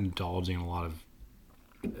 I'm not indulging in a lot of.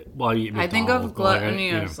 Well, I eat I think of McDonald's, but, like, gluttony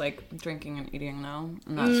you know. as like drinking and eating now.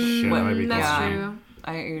 And that's Shit, what that might be That's gluttony. true.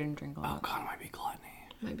 I eat and drink a Oh lot. god, it might be gluttony.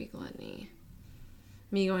 Might be gluttony.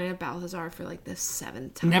 Me going to Balthazar for like the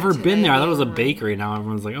 7th time. Never today been there. I thought it was a being bakery. Now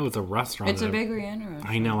everyone's like, oh, it's a restaurant. It's a bakery and a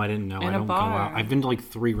restaurant. I know. I didn't know. I And a don't go bar. out. I've been to like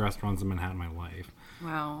 3 restaurants in Manhattan in my life.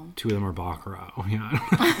 Wow. 2 of them are baccarat.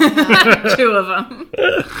 Yeah. 2 of them.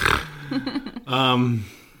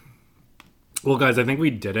 Well, guys, I think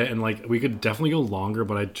we did it, and like we could definitely go longer,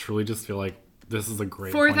 but I truly just feel like this is a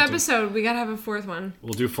great Fourth point to- episode. We gotta have a 4th one.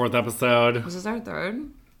 We'll do 4th episode. This is our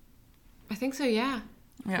 3rd? I think so. Yeah.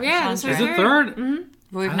 Yeah. Yeah, sounds this Is is right. it 3rd?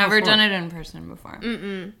 But we've I never thought done 4th. it in person before.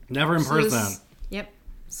 Never in So this- person. Yep.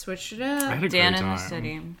 Switched it I up. had a Dan great in time. the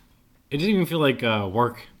city. It didn't even feel like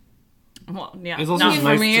work. Well, yeah. It's also Not just for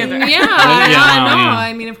nice me to- either. Yeah, Yeah, I know. yeah.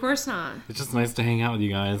 I mean, of course not. It's just nice to hang out with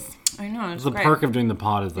you guys. I know. It's The great. perk of doing the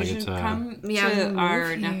pod is I You get should to. come Yeah, to move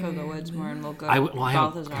our neck of the here. woods more, and we'll go I to well, I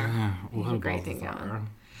Balthazar. we'll go to great thing Balthazar. going.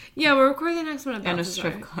 Yeah, we're recording the next one at And a Balthazar.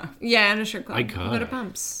 strip club. Yeah, and a strip club. I We'll go to could.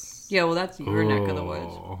 Pumps. Yeah, well, that's your neck of the woods.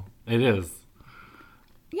 Oh, it is.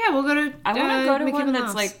 Yeah, we'll go to. I want to go to Mickey one that's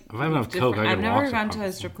Mouse. like. If I have enough different. Coke, I I've could never walk to gone to a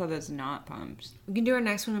Pumps. strip club that's not Pumps We can do our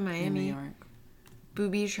next one in in Miami. New York.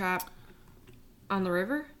 Booby Trap on the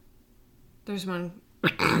river. There's one.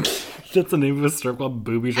 That's the name of a strip club,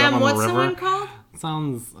 Booby Trap And on what's the the river. one called?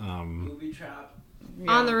 Sounds Booby trap.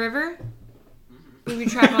 On the river. Booby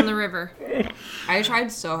Trap on the river. I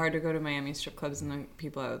tried so hard to go to Miami strip clubs, and the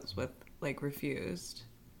people I was with like refused.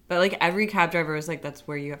 But like every cab driver was like, "That's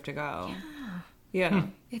where you have to go." Yeah.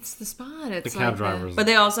 It's the spot. It's the cab like drivers. But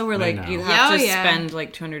they also were They like, know. "You have Oh, to yeah. spend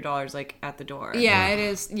like $200 like at the door." Yeah, it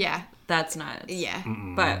is. Yeah, That's nuts. yeah.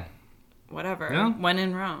 But whatever. Yeah. When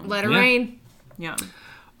in Rome. Let it Yeah. rain. Yeah.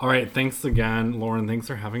 All right, thanks again, Lauren. Thanks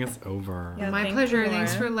for having us over. Yeah. My thank pleasure. you,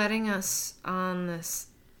 Thanks for Lauren. letting us on this.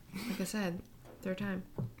 Like I said, 3rd time.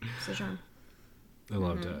 It's a charm. I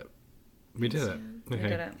loved it. We did it. Okay.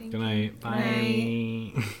 did it. Good night.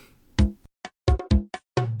 Bye.